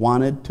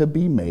wanted to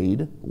be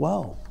made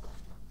well.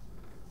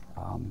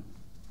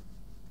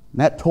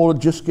 Matt told her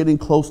just getting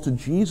close to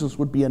Jesus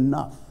would be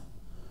enough.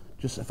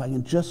 Just if I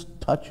can just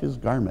touch his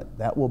garment,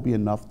 that will be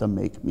enough to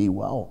make me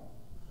well.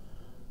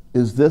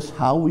 Is this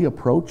how we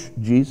approach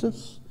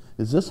Jesus?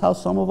 Is this how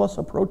some of us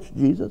approach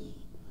Jesus?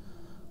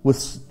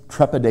 With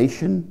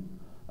trepidation,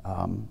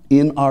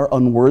 in our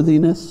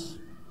unworthiness,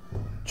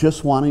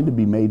 just wanting to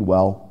be made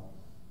well.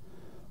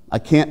 I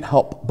can't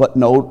help but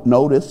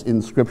notice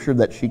in Scripture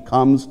that she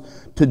comes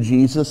to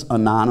Jesus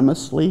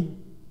anonymously,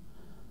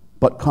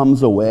 but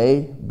comes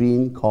away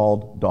being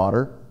called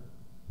daughter.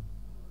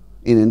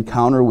 An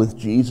encounter with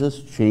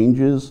Jesus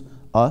changes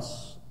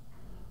us.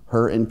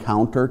 Her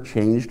encounter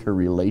changed her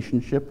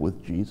relationship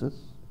with Jesus.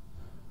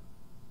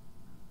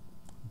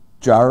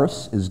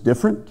 Jairus is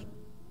different.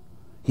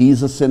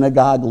 He's a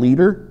synagogue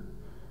leader.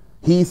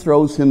 He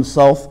throws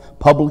himself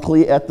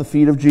publicly at the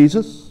feet of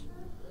Jesus,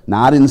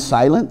 not in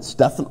silence,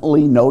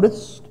 definitely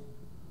noticed,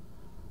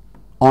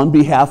 on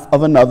behalf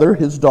of another,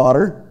 his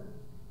daughter,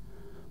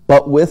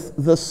 but with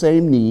the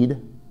same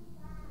need,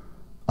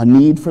 a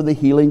need for the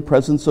healing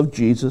presence of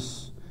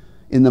Jesus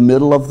in the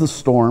middle of the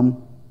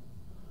storm,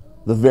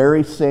 the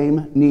very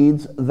same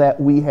needs that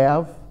we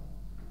have.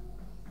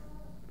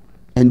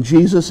 And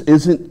Jesus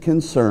isn't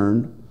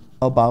concerned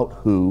about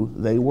who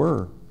they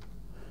were.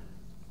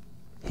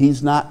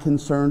 He's not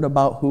concerned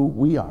about who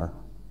we are.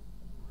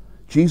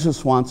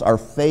 Jesus wants our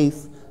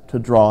faith to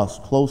draw us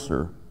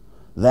closer.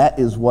 That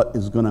is what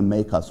is going to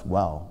make us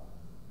well.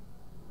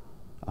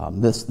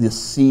 This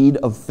seed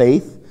of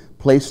faith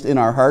placed in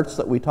our hearts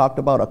that we talked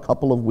about a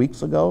couple of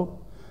weeks ago,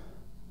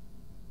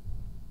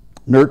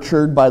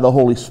 nurtured by the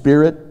Holy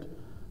Spirit,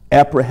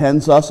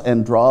 apprehends us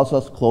and draws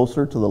us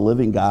closer to the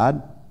living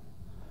God.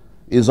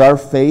 Is our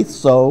faith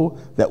so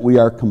that we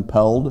are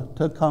compelled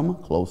to come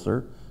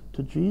closer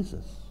to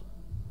Jesus?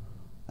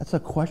 That's a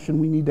question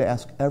we need to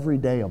ask every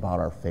day about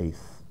our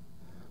faith.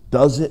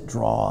 Does it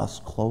draw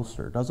us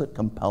closer? Does it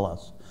compel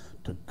us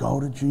to go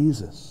to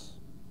Jesus?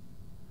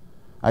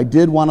 I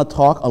did want to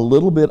talk a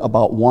little bit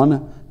about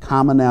one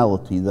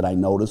commonality that I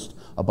noticed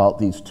about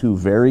these two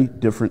very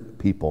different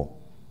people.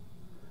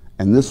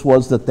 And this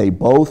was that they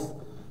both,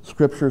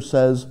 Scripture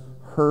says,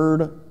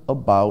 heard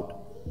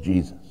about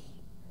Jesus.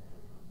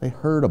 They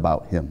heard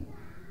about him.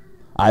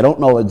 I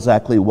don't know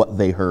exactly what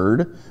they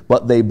heard,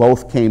 but they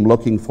both came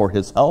looking for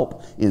his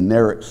help in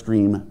their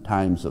extreme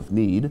times of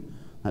need.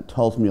 That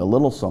tells me a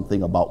little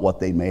something about what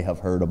they may have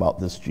heard about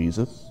this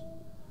Jesus.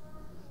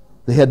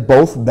 They had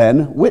both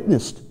been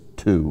witnessed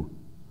to.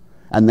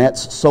 And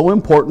that's so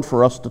important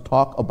for us to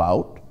talk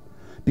about,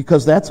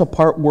 because that's a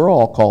part we're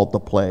all called to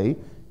play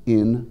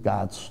in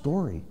God's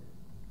story.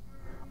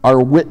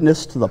 Our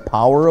witness to the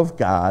power of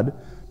God,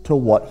 to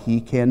what he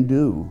can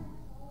do,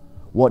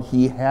 what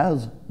he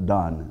has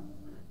done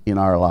in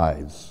our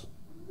lives.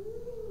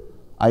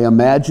 I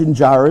imagine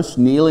Jairus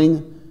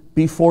kneeling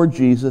before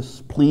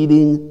Jesus,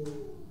 pleading.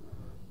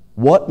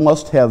 What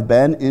must have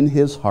been in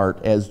his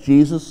heart as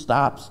Jesus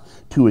stops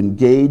to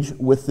engage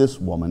with this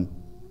woman?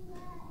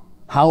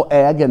 How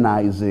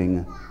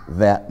agonizing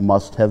that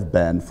must have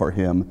been for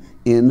him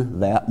in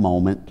that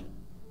moment.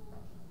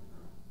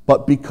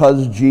 But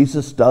because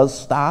Jesus does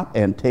stop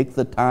and take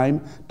the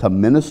time to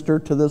minister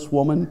to this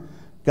woman,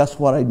 guess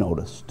what I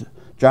noticed?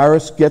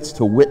 Jairus gets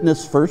to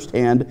witness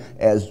firsthand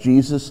as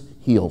Jesus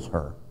heals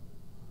her.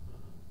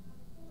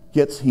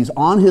 He's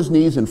on his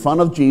knees in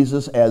front of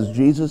Jesus as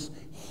Jesus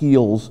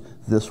heals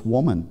this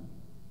woman.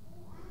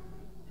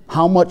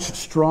 How much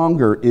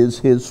stronger is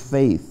his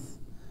faith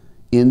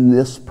in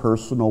this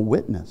personal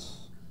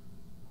witness?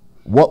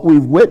 What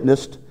we've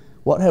witnessed,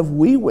 what have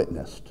we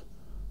witnessed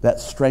that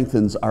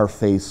strengthens our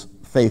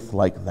faith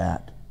like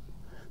that?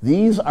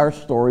 These are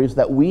stories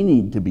that we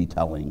need to be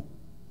telling.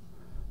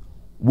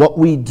 What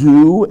we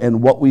do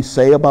and what we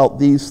say about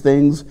these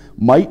things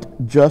might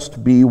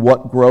just be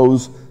what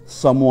grows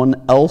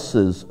someone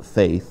else's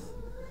faith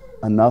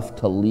enough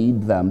to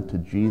lead them to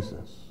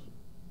Jesus.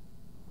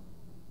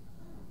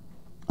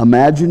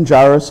 Imagine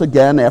Jairus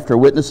again after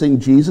witnessing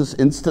Jesus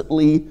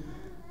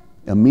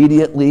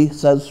immediately,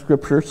 says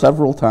Scripture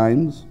several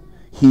times,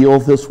 heal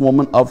this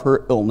woman of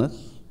her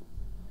illness.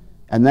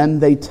 And then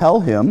they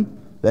tell him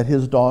that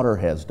his daughter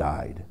has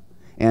died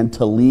and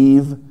to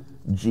leave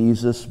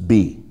Jesus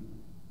be.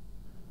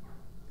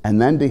 And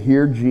then to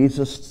hear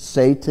Jesus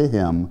say to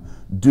him,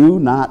 do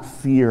not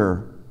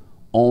fear,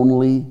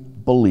 only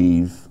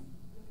believe.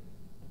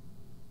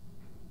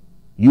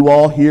 You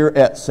all here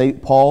at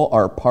St. Paul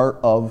are part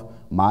of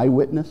my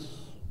witness.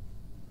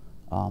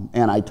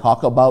 And I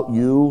talk about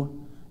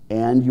you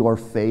and your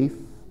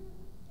faith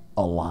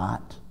a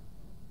lot.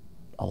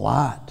 A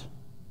lot.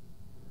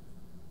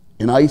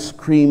 An ice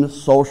cream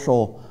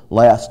social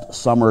last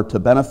summer to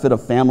benefit a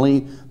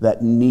family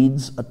that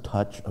needs a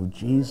touch of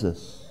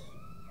Jesus.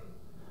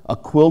 a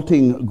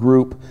quilting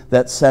group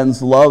that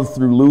sends love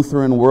through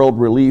Lutheran World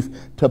Relief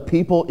to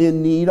people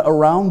in need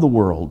around the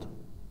world.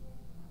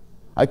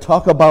 I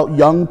talk about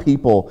young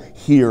people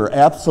here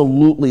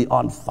absolutely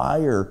on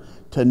fire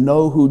to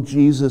know who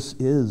Jesus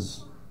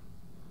is.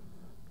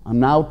 I'm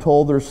now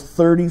told there's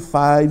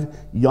 35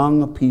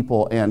 young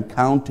people and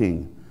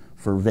counting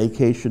for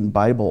Vacation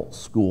Bible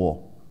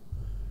School.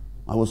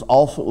 It was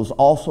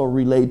also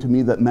relayed to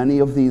me that many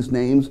of these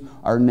names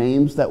are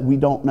names that we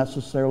don't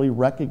necessarily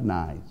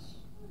recognize.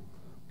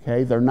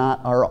 Okay, they're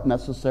not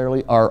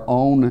necessarily our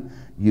own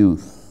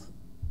youth.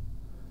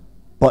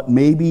 But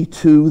maybe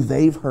too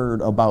they've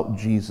heard about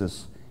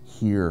Jesus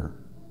here.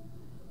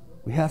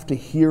 We have to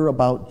hear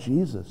about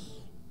Jesus.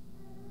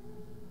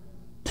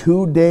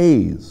 2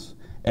 days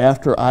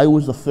after I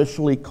was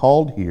officially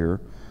called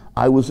here,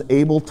 I was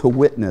able to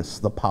witness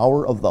the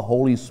power of the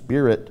Holy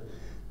Spirit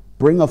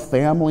bring a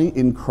family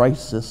in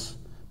crisis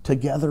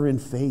together in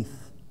faith.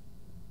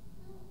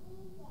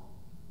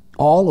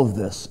 All of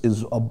this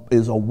is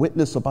a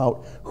witness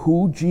about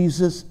who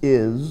Jesus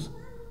is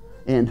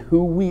and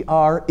who we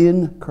are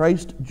in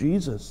Christ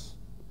Jesus.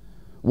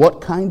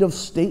 What kind of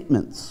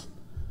statements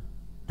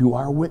do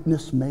our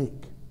witness make?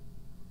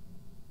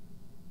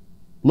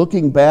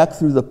 Looking back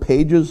through the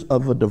pages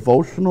of a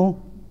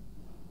devotional,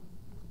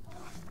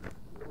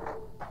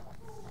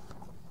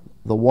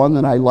 the one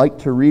that I like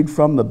to read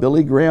from, the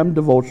Billy Graham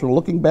devotional,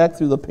 looking back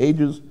through the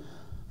pages,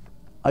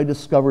 I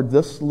discovered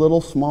this little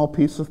small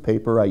piece of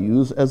paper I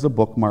use as a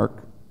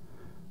bookmark.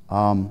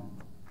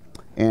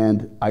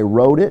 And I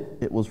wrote it.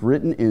 It was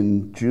written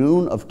in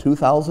June of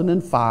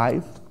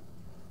 2005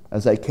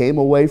 as I came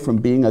away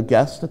from being a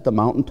guest at the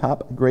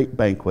Mountaintop Great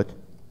Banquet.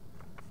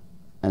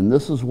 And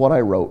this is what I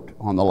wrote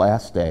on the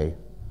last day.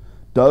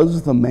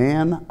 Does the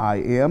man I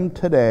am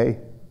today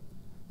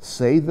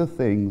say the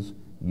things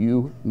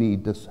you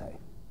need to say?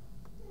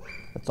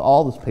 That's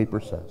all this paper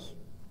says.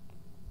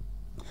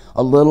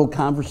 A little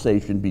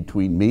conversation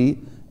between me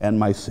and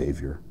my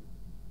Savior.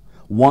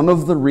 One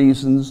of the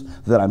reasons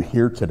that I'm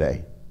here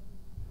today.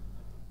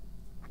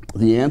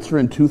 The answer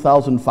in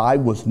 2005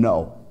 was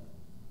no.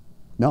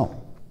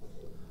 No.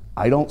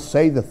 I don't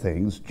say the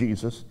things,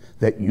 Jesus,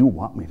 that you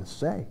want me to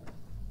say.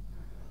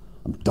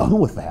 I'm done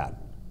with that.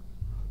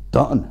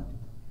 Done.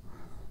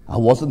 I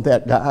wasn't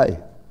that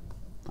guy.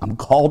 I'm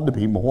called to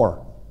be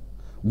more.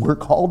 We're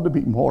called to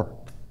be more.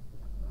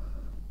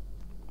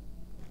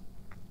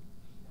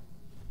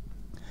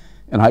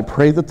 And I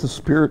pray that the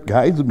Spirit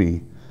guides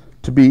me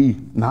to be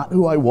not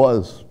who I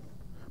was,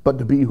 but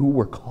to be who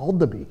we're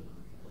called to be.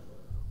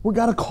 We've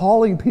got a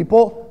calling,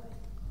 people.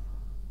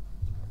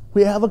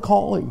 We have a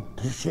calling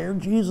to share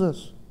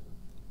Jesus.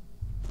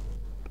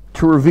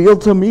 To reveal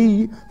to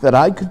me that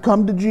I could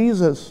come to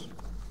Jesus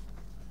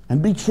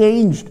and be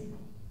changed.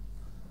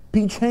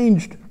 Be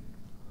changed.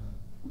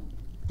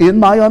 In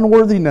my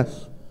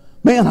unworthiness.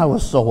 Man, I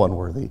was so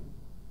unworthy.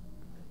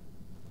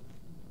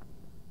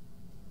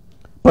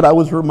 But I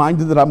was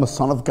reminded that I'm a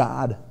son of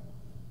God.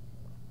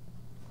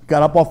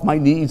 Got up off my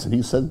knees and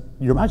he said,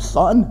 you're my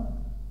son.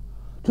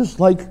 Just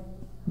like,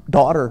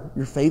 daughter,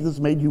 your faith has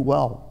made you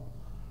well.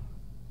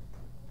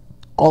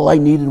 All I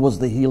needed was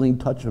the healing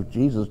touch of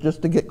Jesus,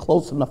 just to get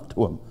close enough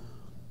to him,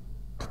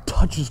 to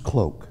touch his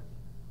cloak,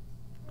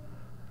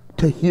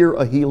 to hear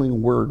a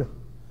healing word,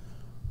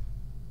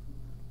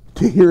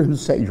 to hear him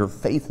say, your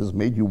faith has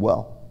made you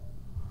well.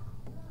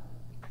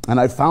 And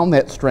I found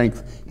that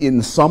strength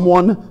in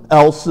someone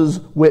else's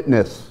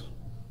witness.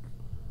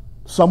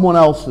 Someone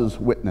else's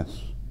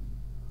witness.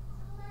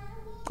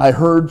 I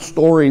heard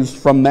stories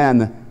from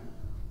men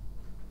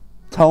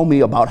tell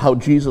me about how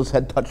Jesus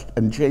had touched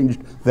and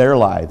changed their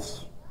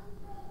lives.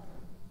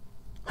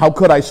 How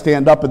could I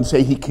stand up and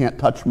say he can't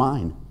touch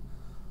mine?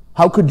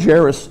 How could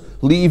Jairus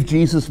leave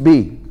Jesus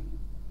be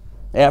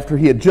after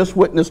he had just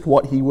witnessed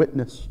what he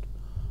witnessed?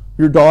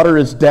 Your daughter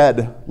is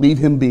dead. Leave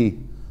him be.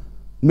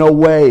 No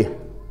way.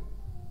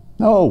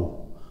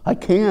 No, I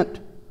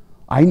can't.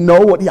 I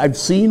know I've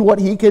seen what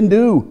he can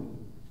do.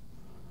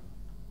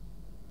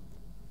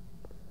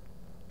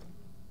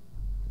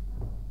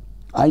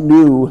 I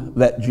knew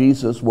that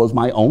Jesus was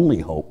my only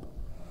hope.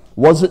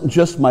 Wasn't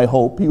just my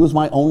hope, he was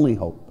my only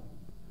hope.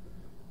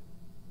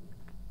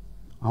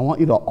 I want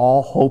you to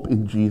all hope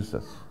in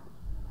Jesus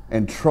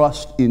and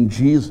trust in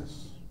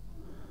Jesus.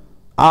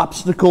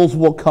 Obstacles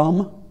will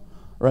come,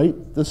 right?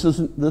 This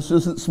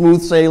isn't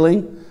smooth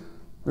sailing.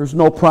 There's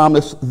no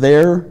promise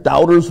there.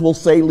 Doubters will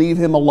say, leave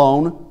him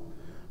alone.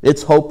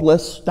 It's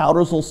hopeless.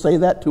 Doubters will say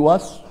that to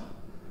us.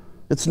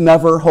 It's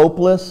never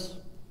hopeless.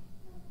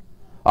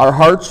 Our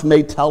hearts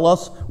may tell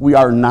us we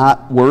are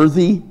not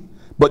worthy,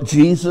 but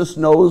Jesus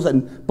knows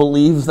and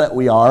believes that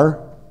we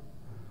are.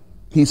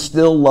 He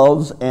still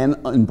loves and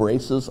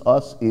embraces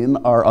us in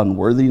our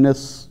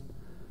unworthiness.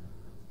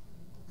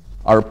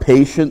 Our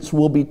patience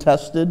will be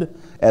tested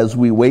as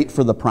we wait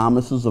for the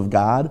promises of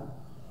God.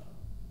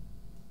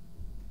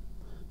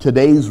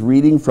 Today's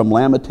reading from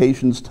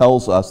Lamentations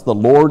tells us, the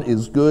Lord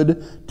is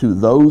good to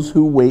those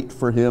who wait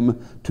for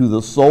him, to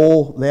the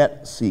soul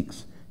that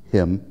seeks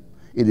him.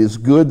 It is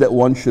good that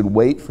one should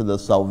wait for the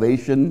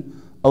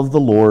salvation of the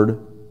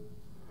Lord.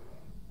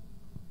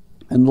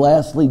 And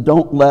lastly,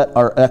 don't let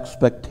our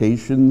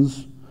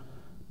expectations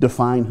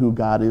define who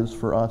God is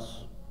for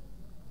us.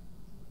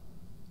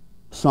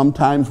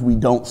 Sometimes we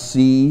don't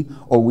see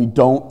or we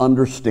don't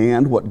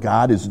understand what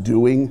God is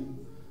doing.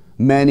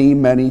 Many,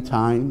 many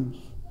times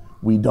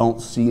we don't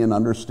see and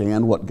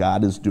understand what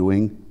God is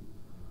doing.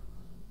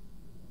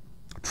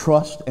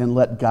 Trust and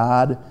let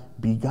God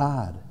be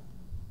God.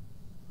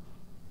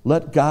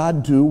 Let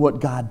God do what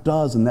God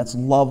does, and that's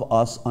love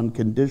us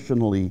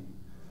unconditionally.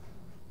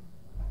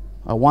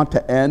 I want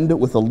to end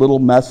with a little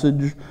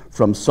message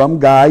from some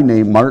guy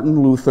named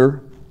Martin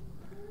Luther.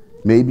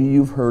 Maybe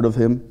you've heard of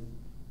him.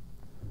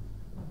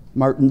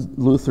 Martin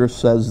Luther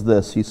says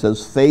this. He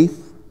says,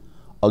 "Faith,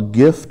 a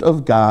gift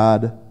of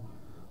God,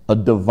 a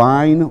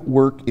divine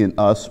work in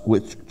us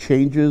which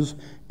changes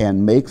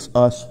and makes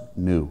us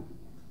new.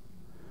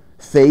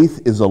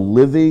 Faith is a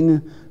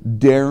living,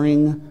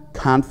 daring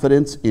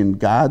confidence in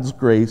God's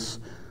grace,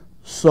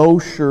 so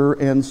sure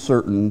and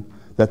certain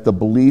that the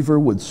believer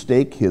would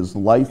stake his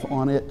life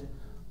on it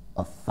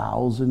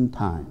 1,000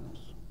 times."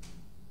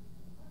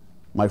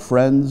 My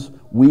friends,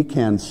 we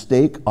can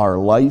stake our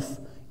life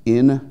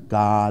in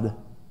God,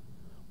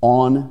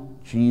 on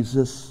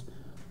Jesus,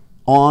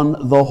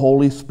 on the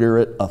Holy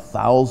Spirit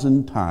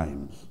 1,000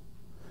 times.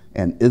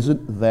 And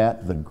isn't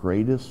that the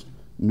greatest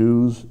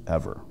news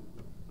ever?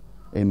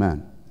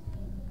 Amen.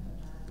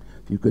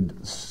 If you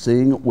could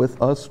sing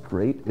with us,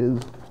 "Great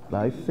is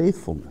thy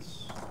faithfulness."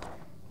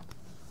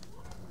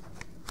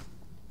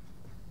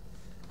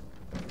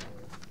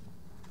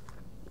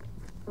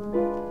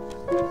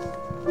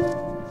 Shadow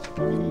of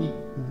turning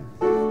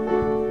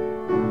away.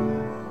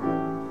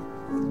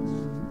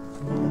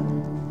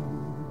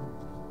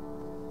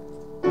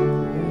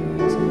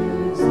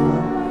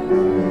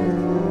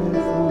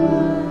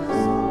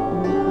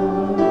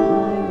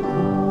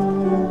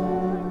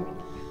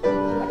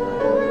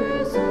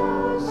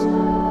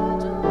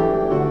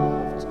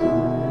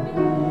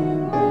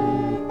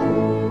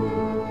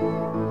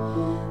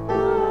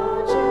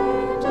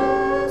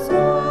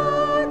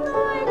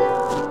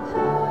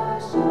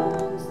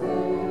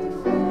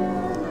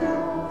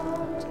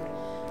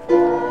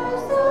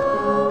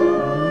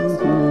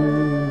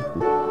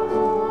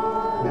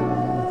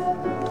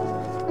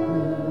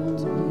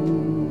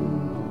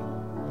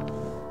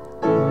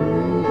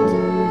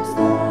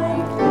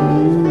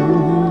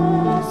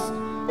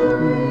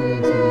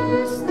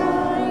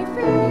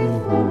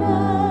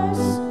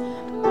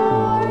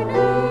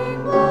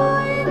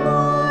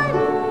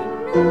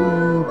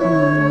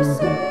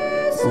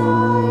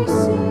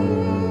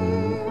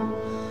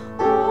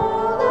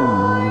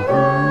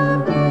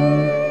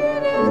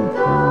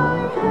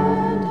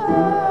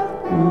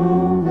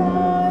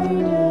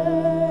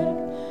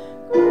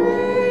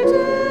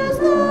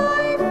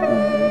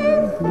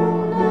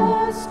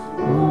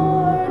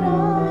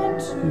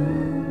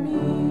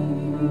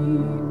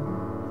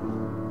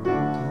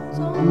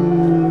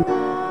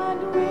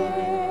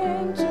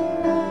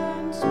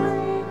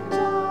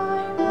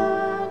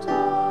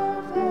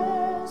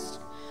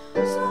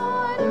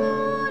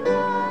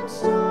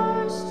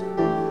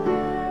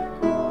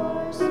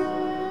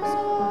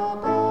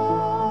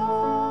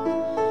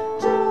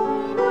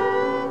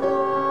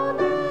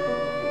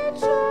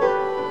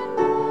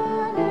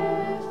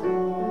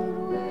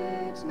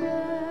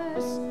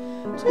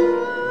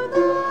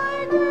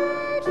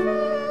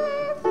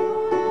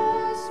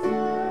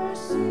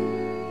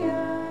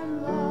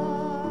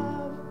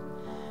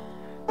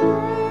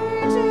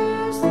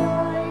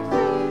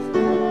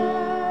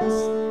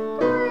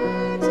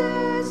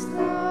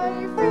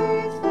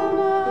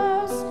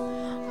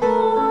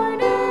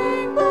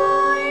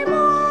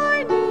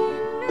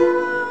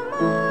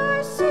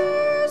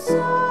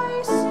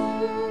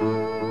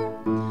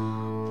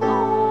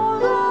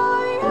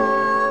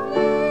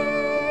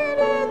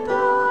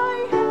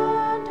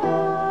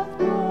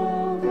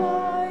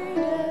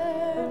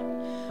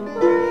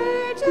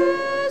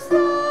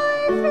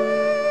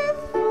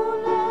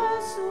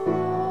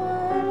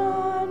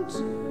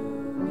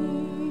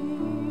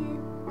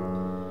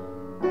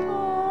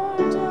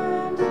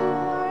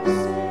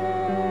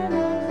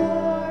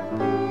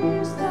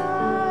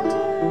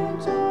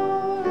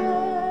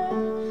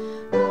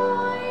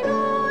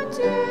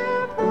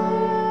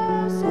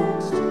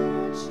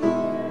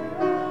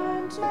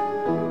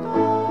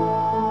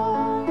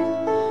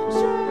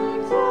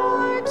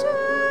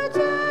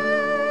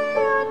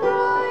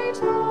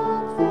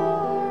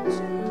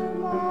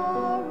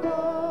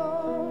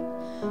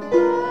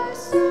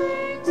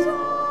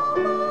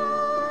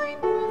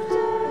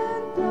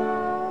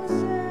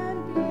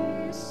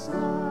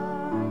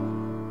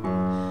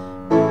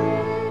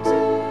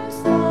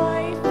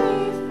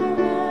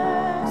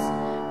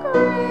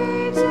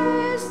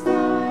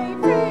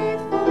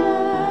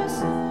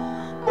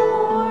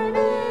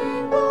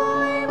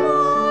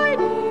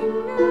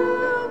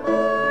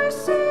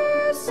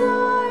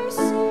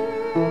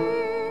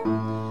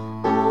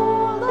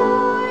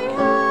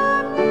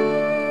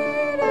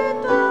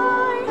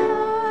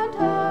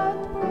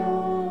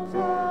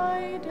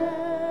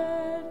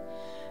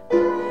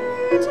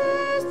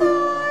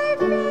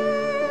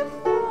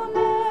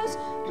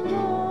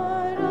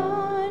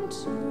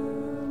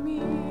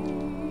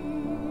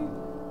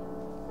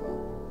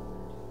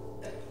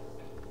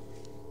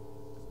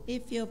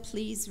 you'll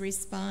please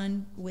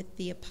respond with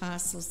the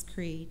Apostles'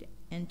 Creed.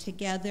 And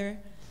together,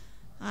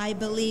 I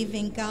believe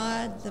in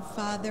God, the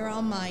Father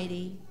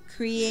Almighty,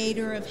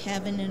 creator of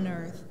heaven and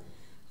earth.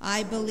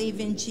 I believe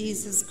in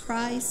Jesus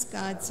Christ,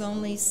 God's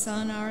only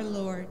Son, our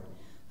Lord,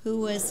 who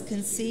was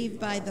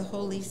conceived by the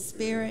Holy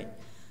Spirit,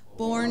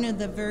 born of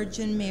the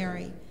Virgin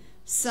Mary,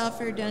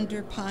 suffered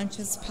under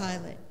Pontius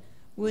Pilate,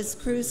 was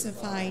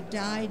crucified,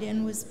 died,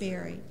 and was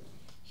buried.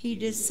 He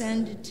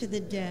descended to the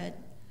dead.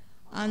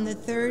 On the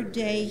third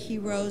day he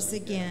rose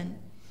again.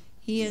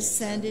 He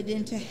ascended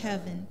into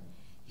heaven.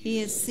 He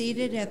is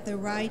seated at the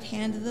right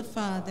hand of the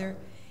Father,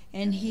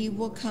 and he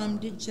will come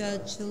to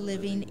judge the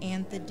living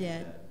and the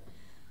dead.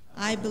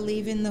 I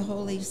believe in the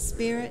Holy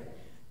Spirit,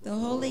 the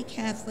Holy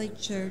Catholic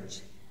Church,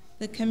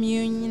 the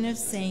communion of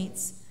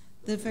saints,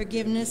 the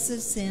forgiveness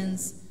of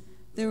sins,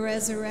 the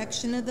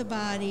resurrection of the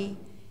body,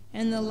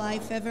 and the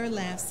life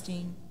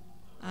everlasting.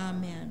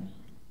 Amen.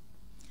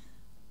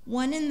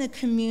 One in the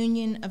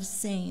communion of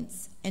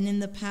saints and in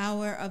the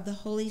power of the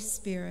Holy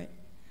Spirit,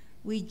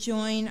 we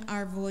join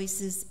our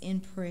voices in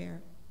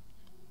prayer.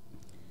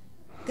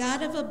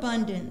 God of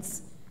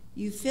abundance,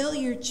 you fill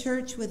your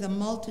church with a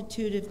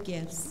multitude of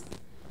gifts.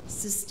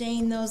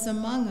 Sustain those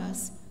among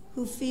us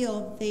who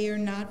feel they are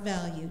not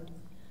valued.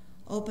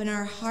 Open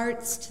our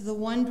hearts to the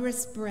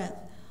wondrous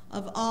breath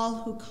of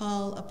all who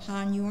call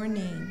upon your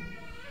name.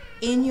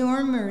 In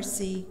your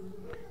mercy,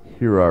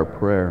 Hear our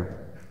prayer.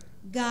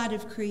 God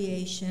of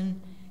creation,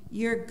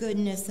 your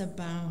goodness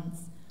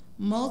abounds.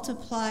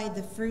 Multiply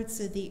the fruits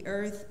of the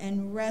earth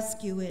and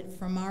rescue it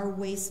from our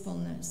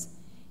wastefulness.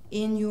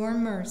 In your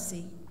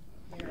mercy,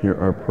 Hear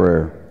our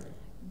prayer.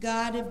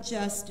 God of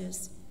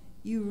justice,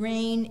 you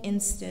reign in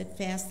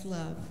steadfast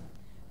love.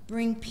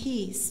 Bring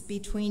peace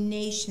between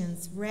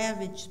nations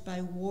ravaged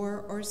by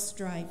war or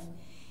strife,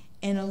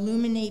 and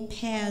illuminate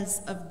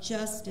paths of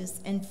justice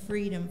and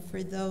freedom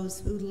for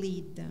those who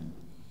lead them.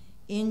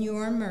 In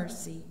your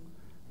mercy,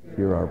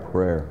 Hear our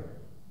prayer.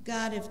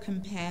 God of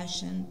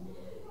compassion,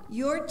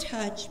 your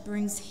touch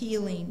brings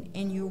healing,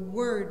 and your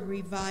word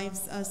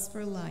revives us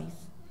for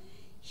life.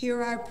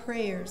 Hear our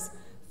prayers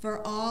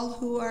for all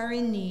who are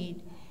in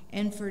need,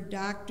 and for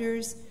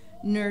doctors,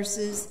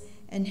 nurses,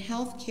 and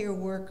healthcare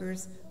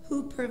workers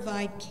who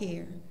provide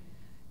care.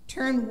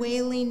 Turn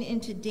wailing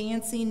into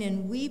dancing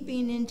and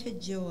weeping into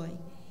joy.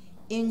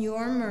 In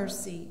your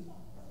mercy,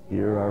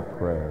 Hear our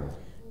prayer.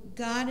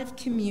 God of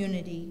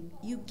community,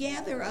 you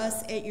gather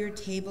us at your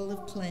table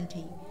of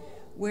plenty.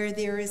 Where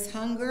there is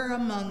hunger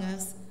among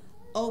us,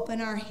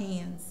 open our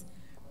hands.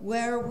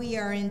 Where we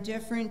are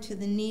indifferent to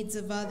the needs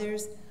of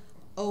others,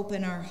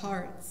 open our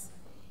hearts.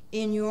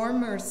 In your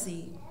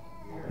mercy,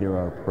 Hear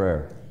our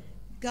prayer.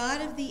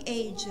 God of the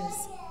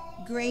ages,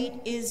 great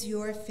is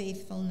your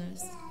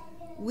faithfulness.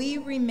 We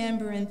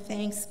remember in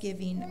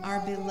thanksgiving our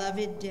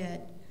beloved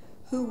dead,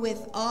 who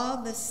with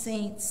all the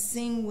saints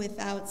sing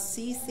without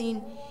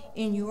ceasing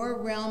in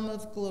your realm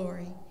of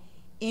glory.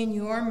 In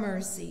your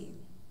mercy,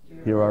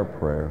 Hear our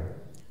prayer.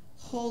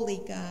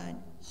 Holy God,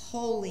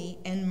 holy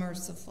and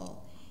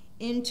merciful,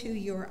 into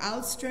your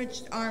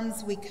outstretched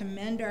arms we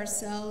commend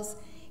ourselves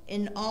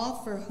in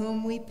all for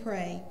whom we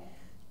pray,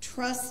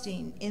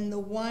 trusting in the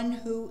one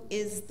who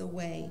is the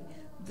way,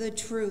 the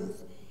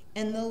truth,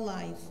 and the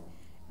life,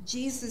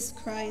 Jesus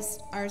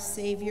Christ, our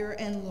Savior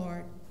and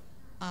Lord.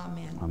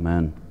 Amen.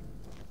 Amen.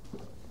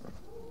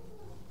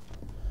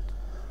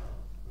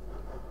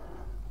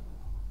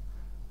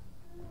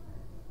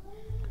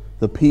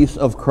 The peace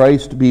of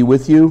Christ be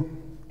with you.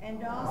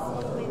 And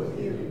also with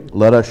you.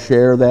 Let us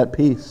share that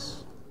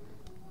peace.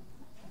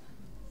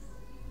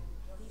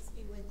 Peace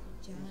be with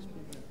you, John.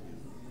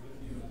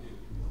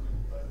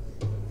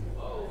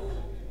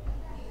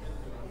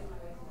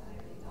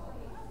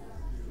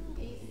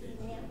 Peace,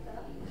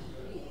 Samantha.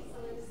 Peace,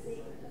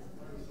 Lucy.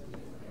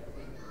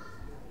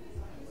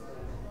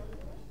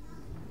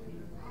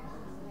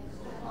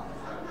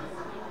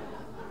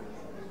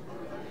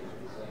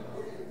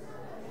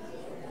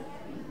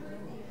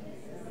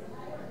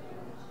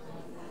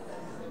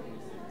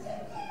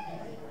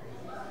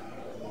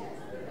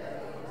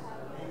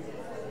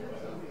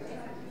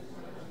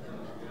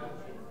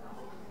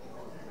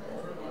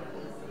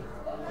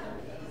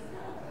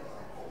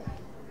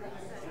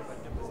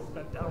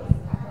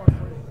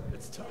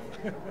 It's tough.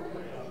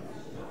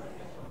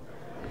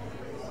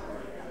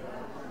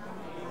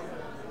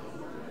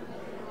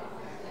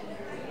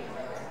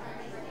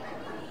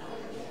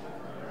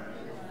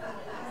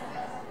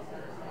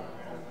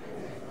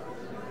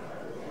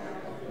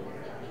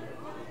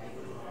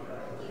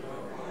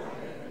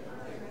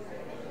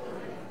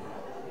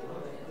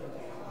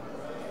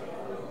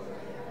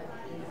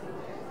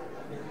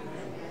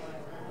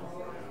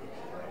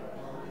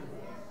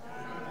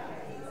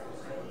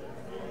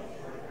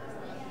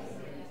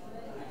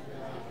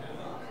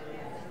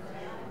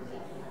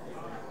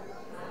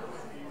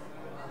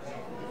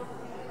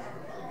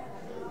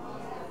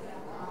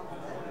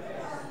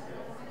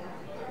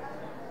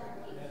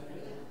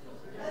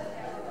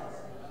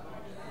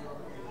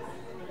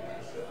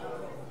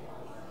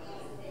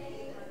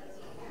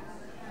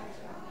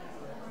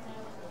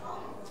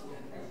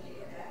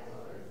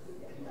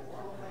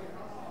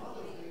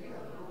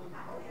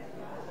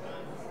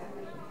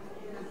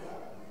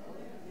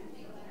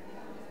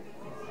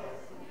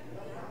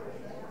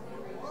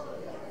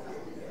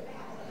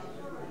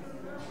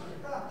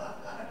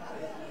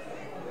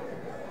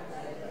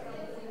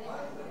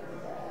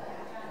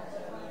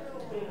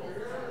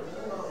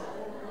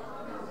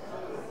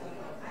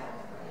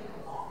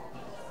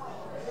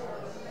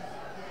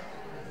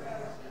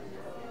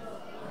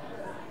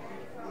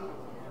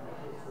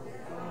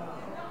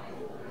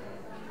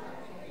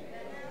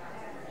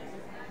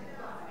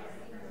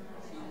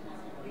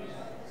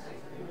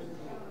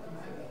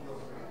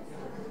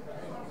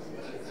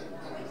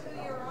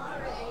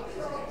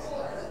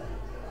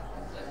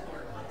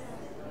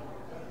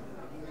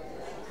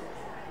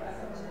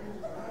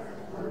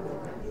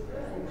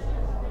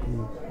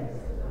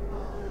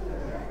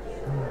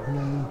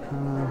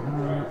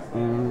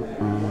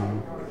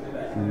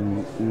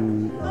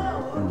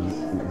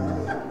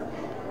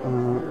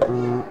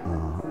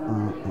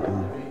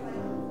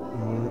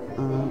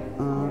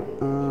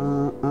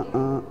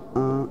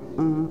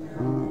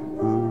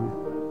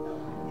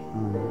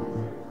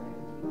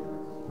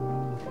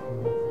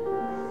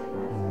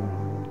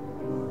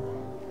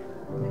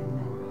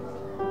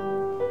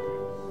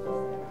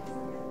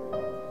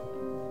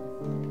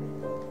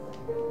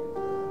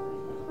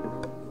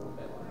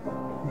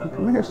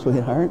 Come here,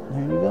 sweetheart.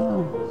 There you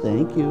go.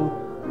 Thank you.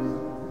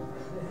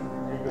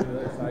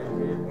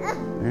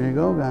 There you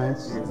go,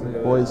 guys.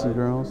 Boys and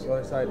girls.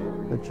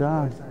 Good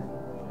job.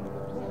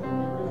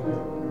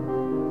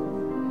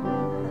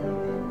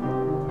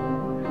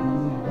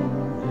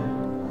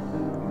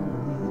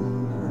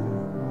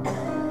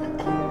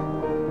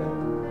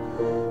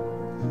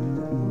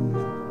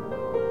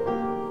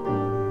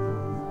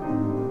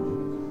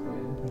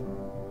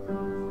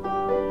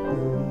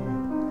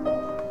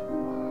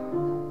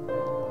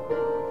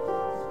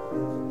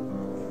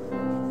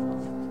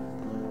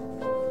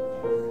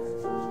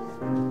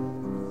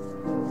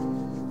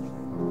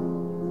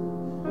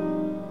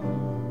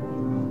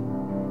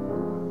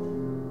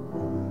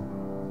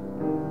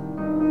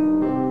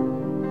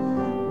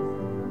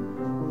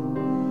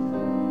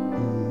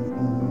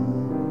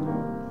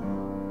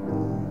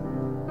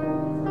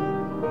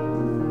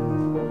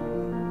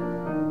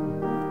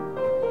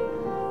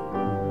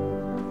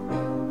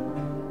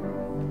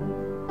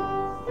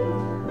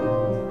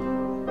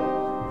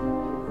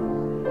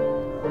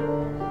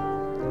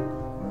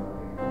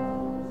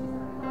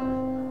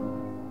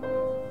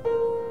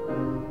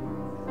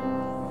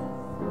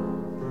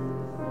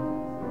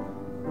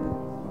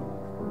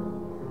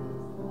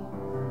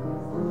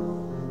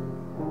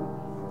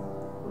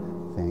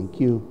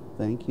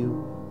 Thank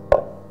you.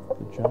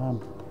 Good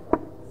job.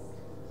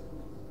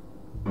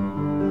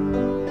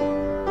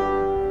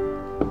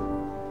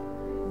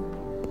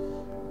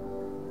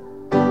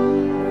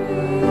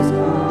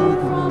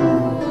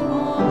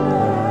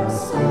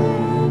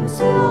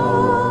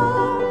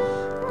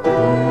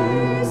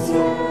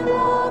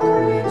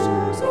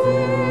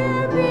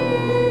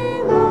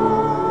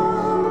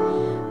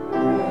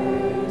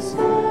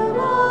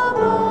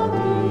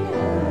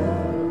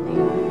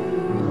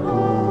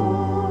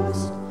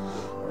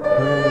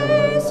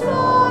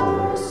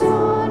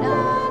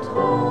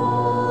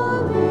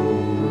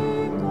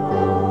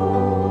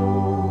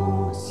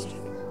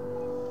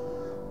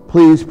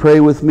 Please pray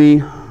with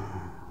me.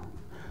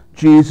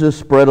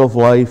 Jesus, bread of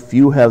life,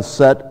 you have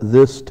set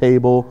this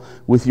table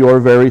with your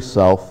very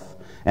self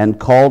and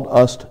called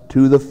us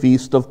to the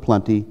feast of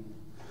plenty.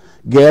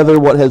 Gather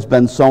what has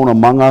been sown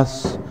among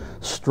us.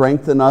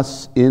 Strengthen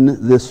us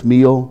in this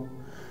meal.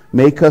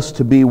 Make us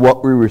to be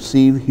what we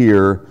receive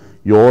here,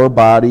 your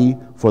body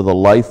for the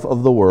life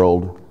of the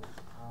world.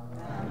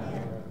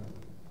 Amen.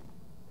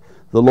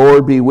 The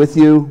Lord be with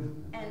you.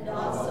 And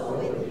also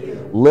with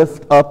you.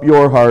 Lift up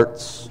your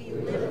hearts.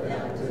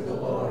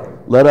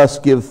 Let us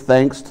give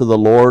thanks to the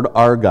Lord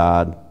our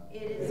God.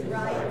 It is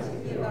right to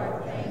give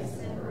our thanks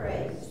and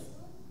praise.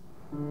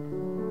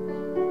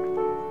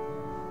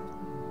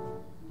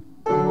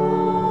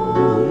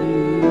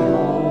 Holy,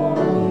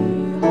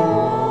 holy,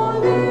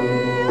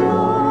 holy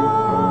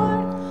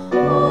Lord,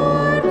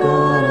 Lord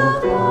God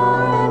of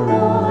power and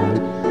might,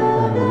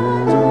 heaven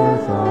and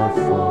earth are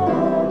full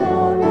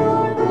of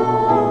your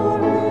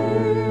glory.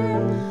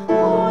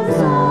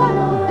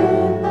 Hosanna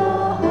in the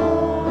highest.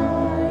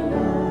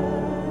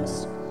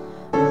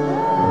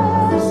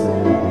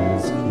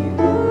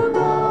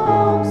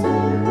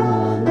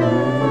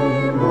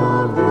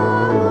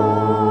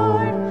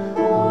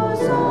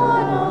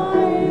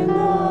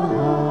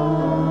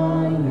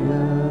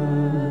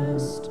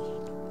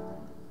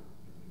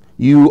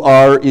 You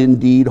are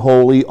indeed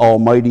holy,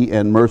 almighty,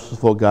 and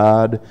merciful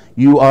God.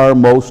 You are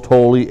most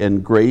holy,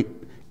 and great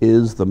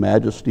is the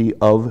majesty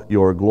of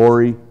your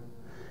glory.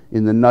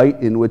 In the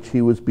night in which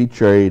he was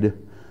betrayed,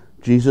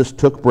 Jesus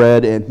took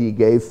bread, and he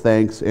gave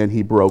thanks, and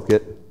he broke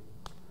it.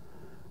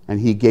 And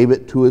he gave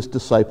it to his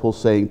disciples,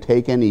 saying,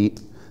 "Take and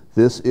eat.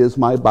 This is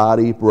my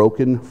body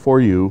broken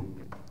for you."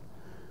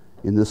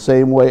 In the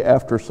same way,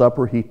 after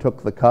supper, he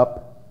took the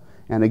cup,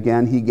 and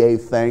again he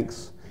gave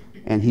thanks,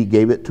 and he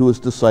gave it to his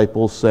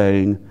disciples,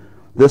 saying,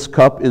 "This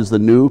cup is the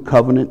new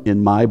covenant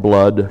in my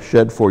blood,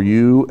 shed for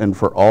you and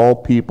for all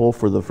people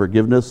for the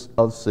forgiveness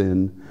of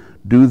sin.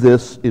 Do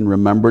this in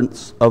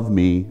remembrance of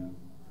me."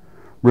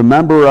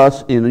 Remember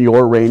us in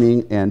your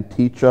reigning and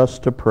teach us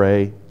to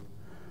pray.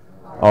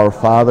 Our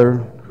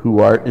Father, who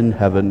art in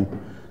heaven,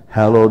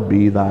 hallowed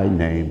be thy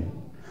name.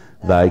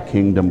 Thy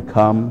kingdom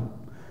come,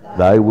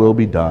 thy will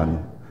be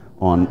done,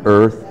 on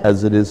earth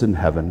as it is in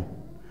heaven.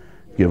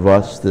 Give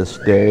us this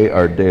day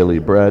our daily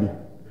bread,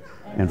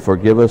 and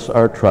forgive us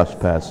our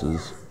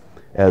trespasses,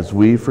 as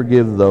we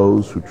forgive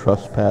those who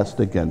trespass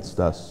against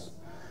us.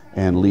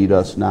 And lead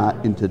us not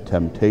into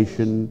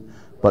temptation,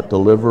 but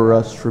deliver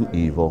us from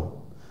evil.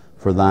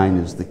 For thine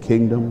is the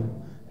kingdom,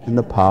 and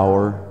the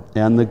power,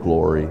 and the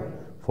glory,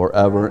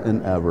 forever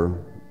and ever.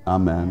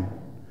 Amen.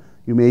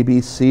 You may be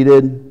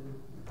seated.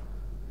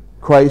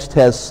 Christ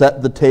has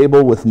set the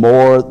table with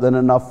more than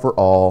enough for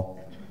all.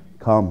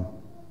 Come.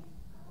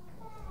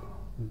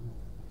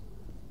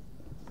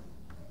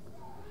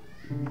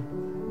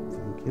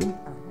 Thank you.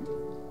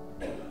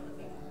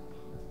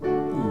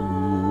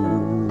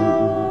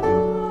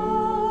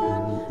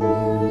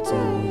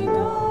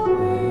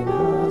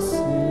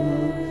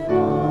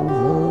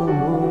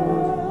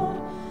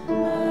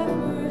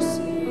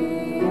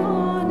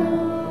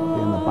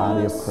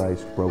 body of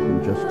Christ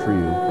broken just for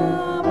you.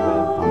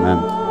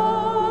 Amen.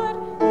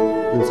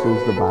 This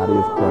is the body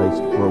of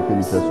Christ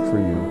broken just for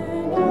you.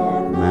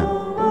 Amen.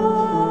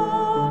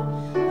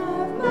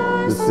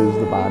 This is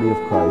the body of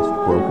Christ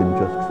broken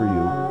just for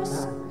you.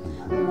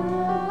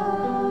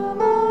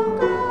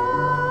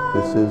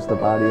 This is the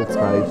body of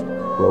Christ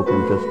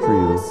broken just for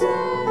you.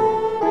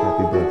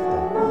 Happy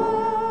birthday.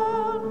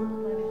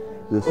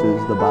 This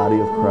is the body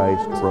of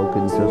Christ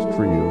broken just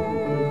for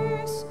you.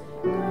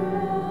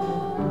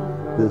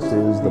 This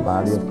is the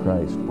body of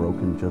Christ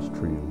broken just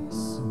for you.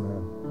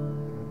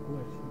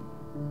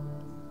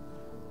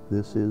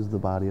 This is the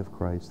body of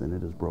Christ, and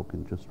it is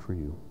broken just for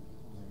you.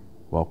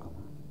 Welcome.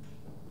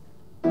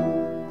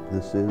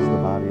 This is the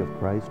body of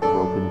Christ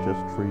broken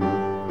just for you.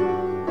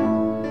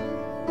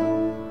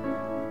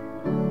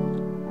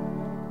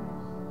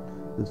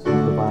 This is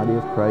the body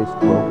of Christ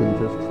broken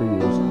just for you.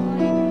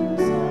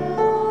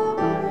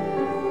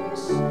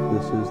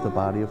 This is the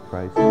body of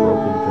Christ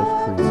broken just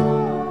for you.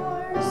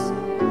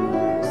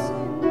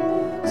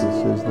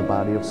 This is the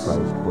body of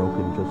Christ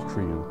broken just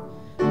for you.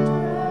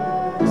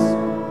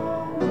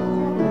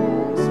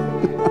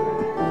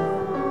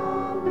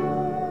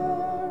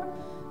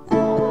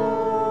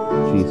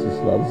 Jesus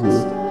loves you.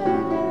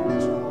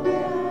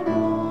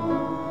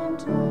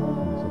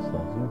 Jesus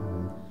loves you.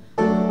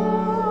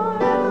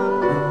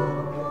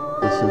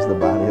 This is the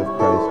body of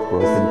Christ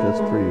broken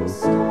just for you.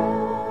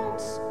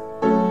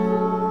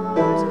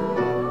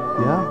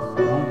 Yeah?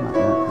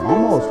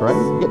 Almost,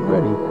 right? Get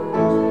ready.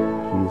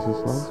 Jesus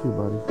loves you,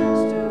 buddy.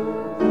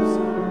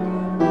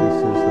 This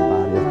is the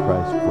body of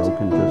Christ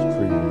broken just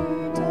for you.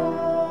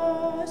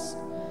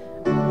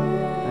 I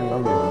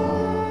love this song.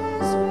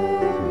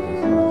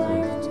 Jesus loves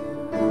you.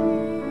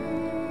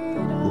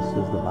 This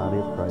is the body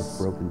of Christ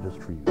broken just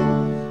for you.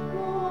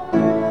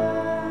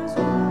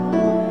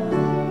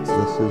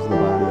 This is the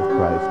body of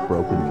Christ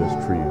broken just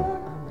for you.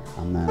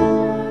 Amen.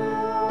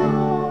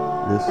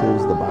 This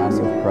is the body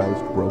of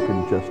Christ broken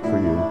just for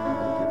you.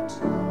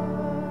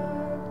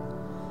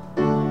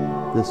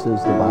 This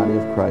is the body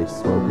of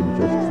Christ broken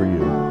just for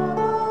you.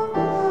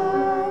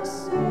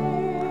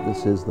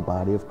 This is the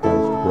body of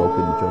Christ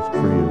broken just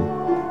for you.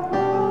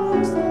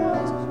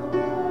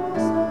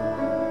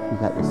 You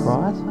got your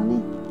cross,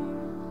 honey?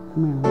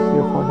 Come here, let's see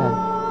your forehead.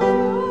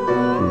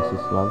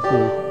 Jesus loves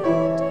you.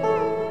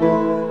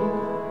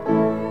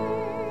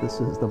 This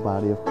is the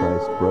body of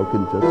Christ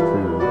broken just for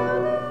you.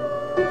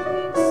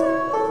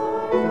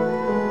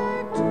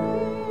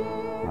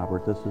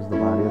 Robert, this is the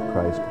body of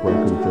Christ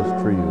broken just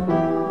for you.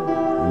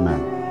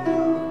 Amen.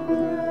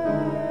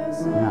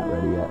 You're not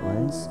ready yet,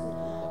 right?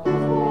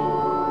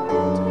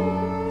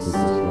 Jesus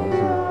loves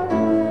you.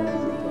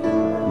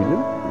 You do?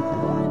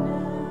 Okay.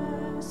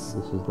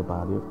 This is the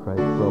body of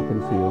Christ broken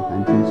for you,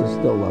 and Jesus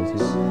still loves you.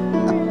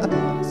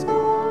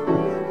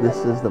 This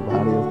is the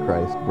body of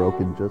Christ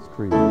broken just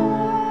for you.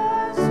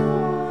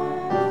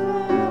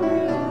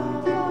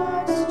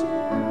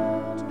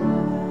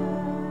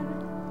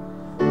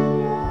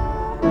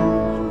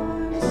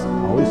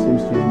 Always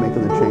seems to be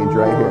making the change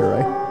right here,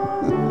 right?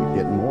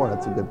 Getting more,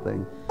 that's a good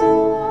thing.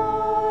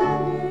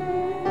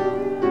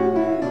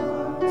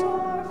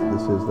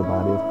 This is the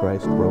body of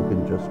Christ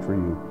broken just for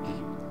you.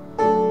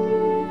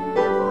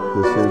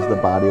 This is the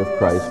body of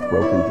Christ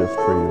broken just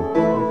for you.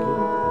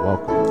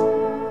 Welcome.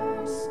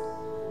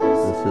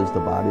 This is the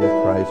body of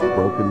Christ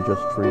broken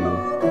just for you.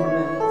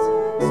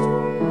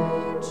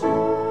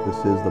 This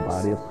is the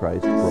body of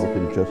Christ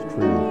broken just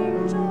for you.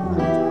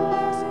 Amen.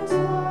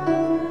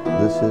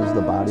 This is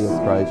the body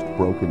of Christ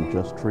broken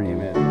just for you.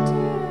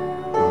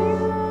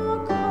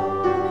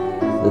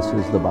 This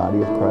is the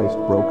body of Christ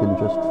broken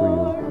just for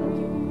you.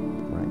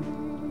 Right.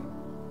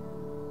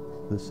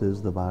 This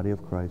is the body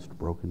of Christ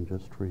broken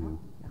just for you.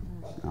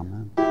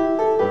 Amen.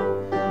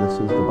 This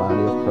is the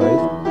body of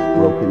Christ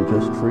broken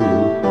just for you.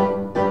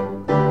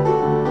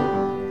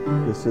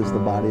 This is the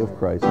body of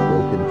Christ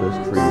broken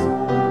just for you.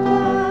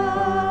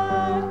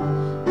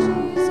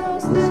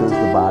 This is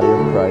the body of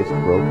Christ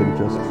broken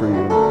just for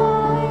you.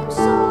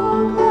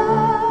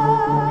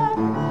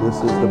 This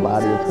is the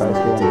body of Christ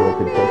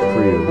broken just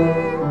for you.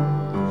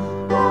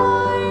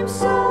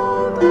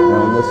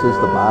 And this is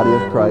the body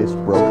of Christ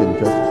broken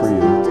just for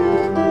you.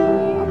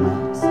 Amen.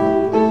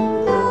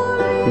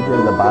 Peter,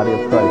 the body of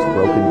Christ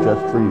broken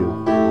just for you.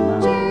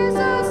 Amen.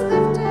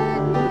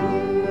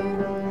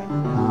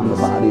 The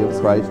body of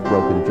Christ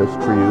broken just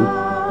for you.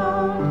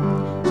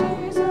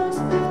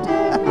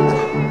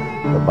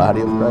 The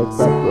body of Christ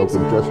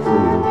broken just for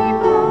you.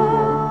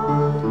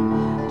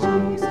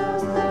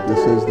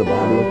 This is the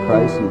body of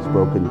Christ, and it's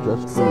broken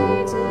just for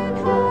you.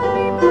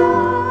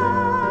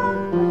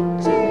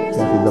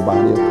 Kathy, the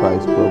body of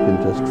Christ broken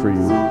just for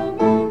you.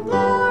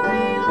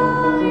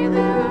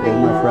 Hey,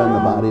 my friend,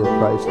 the body of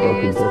Christ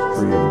broken just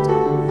for you.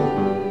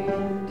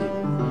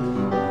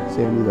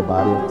 Sandy, the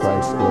body of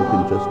Christ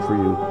broken just for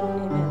you.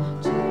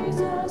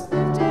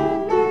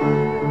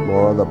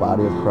 Laura, the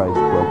body of Christ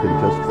broken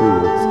just for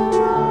you.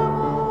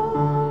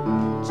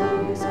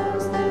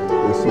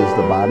 This is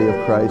the body of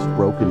Christ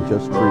broken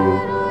just for you.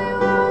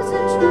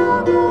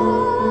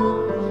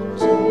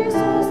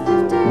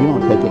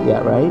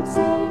 yet, right?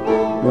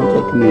 You don't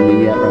take communion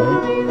yet,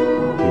 right?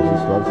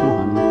 Jesus loves you,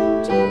 honey.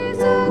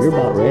 You're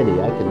about ready,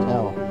 I can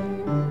tell.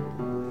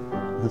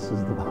 This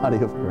is the body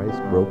of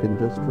Christ broken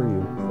just for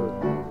you.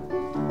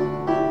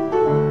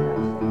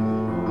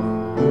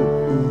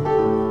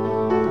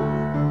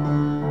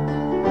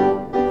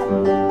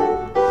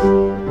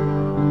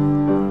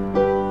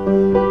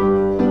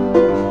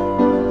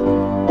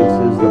 This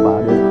is the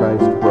body of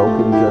Christ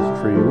broken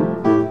just for you.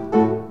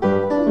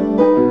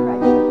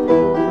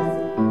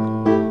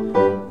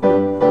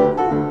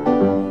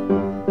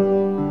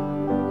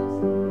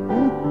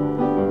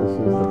 This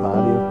is the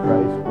body of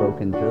Christ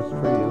broken just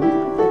for you.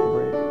 Take a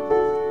break.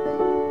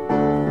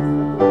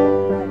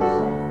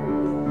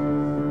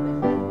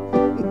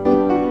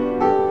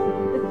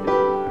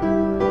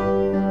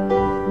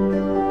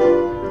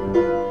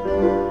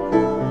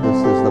 This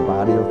is the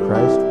body of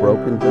Christ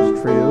broken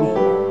just for you,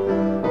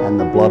 and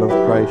the blood of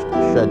Christ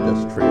shed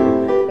just for you.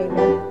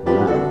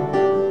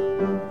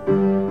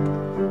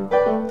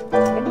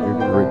 You're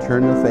going to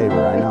return the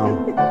favor, I know.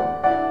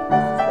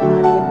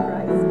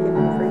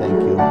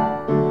 Thank you.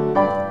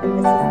 And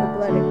this is the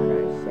blood of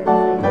Christ shed for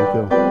you. Thank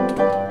you.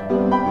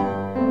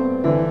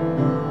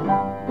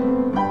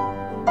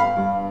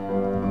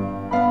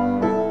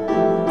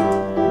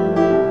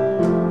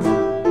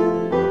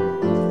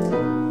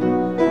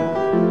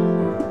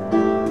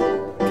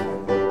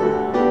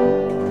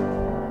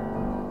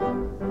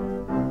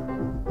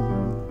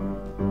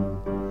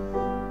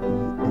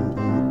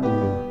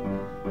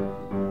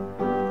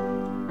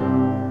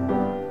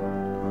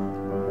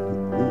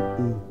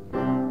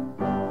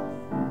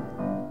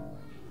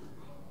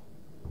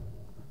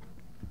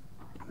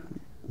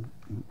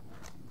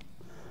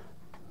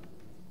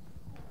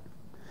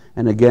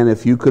 And again,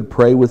 if you could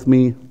pray with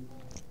me.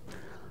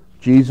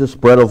 Jesus,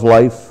 bread of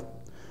life,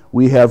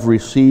 we have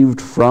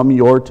received from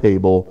your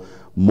table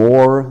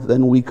more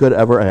than we could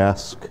ever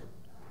ask.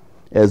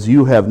 As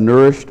you have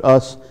nourished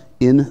us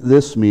in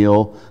this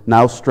meal,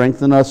 now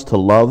strengthen us to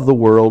love the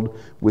world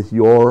with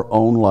your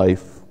own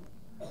life.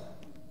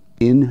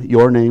 In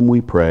your name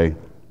we pray.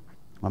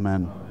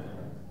 Amen.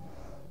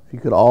 If you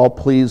could all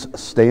please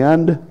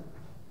stand.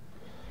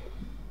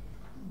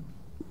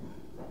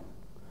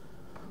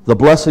 The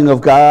blessing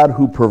of God,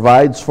 who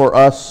provides for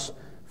us,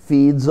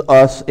 feeds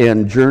us,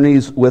 and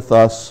journeys with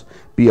us,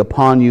 be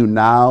upon you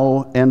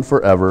now and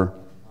forever.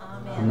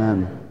 Amen. Amen.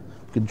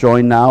 You can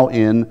join now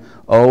in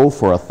 "Oh,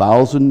 for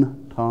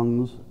 1,000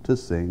 tongues to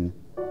sing."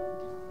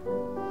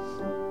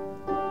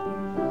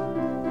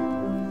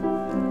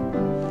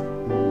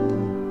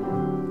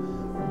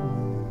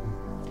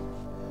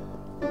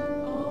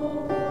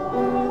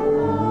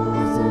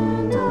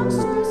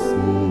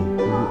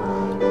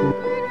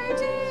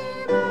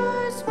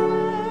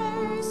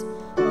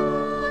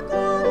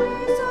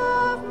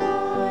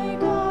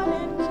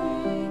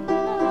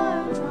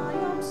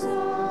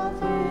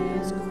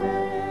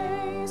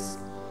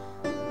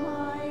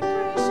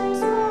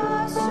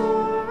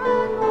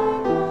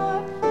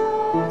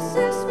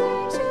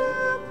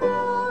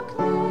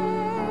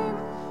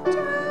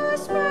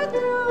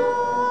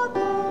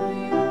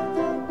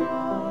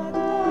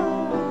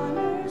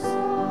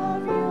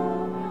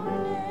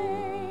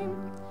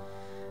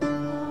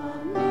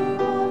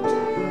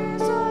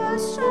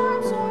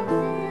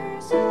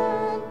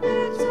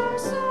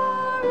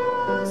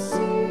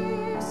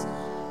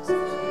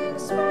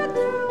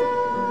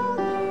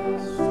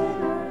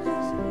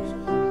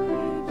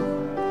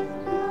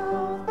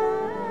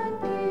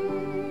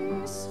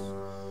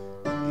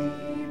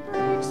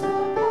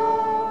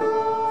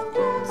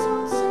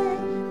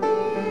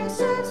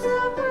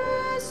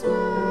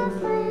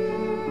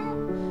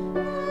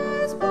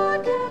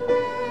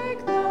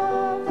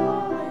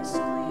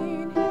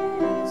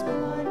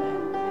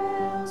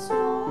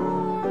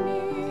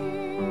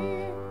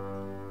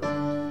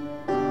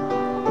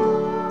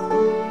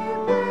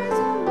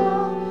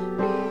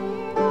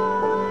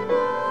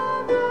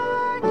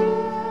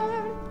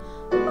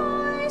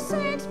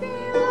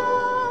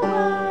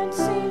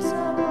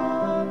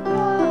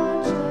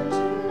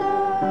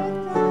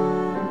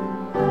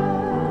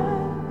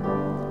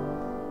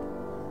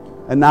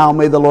 And now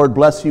may the Lord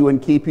bless you and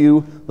keep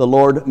you. The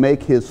Lord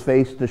make his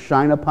face to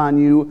shine upon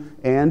you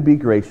and be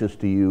gracious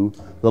to you.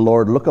 The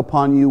Lord look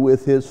upon you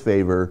with his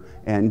favor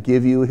and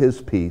give you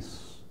his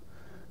peace.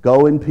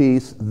 Go in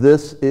peace.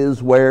 This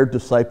is where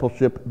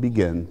discipleship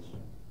begins.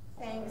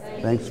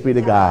 Thanks be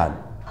to God.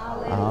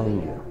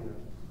 Hallelujah.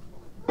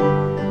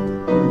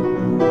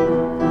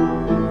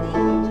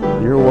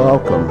 You're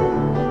welcome.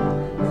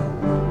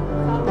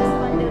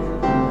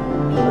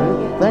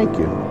 Thank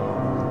you.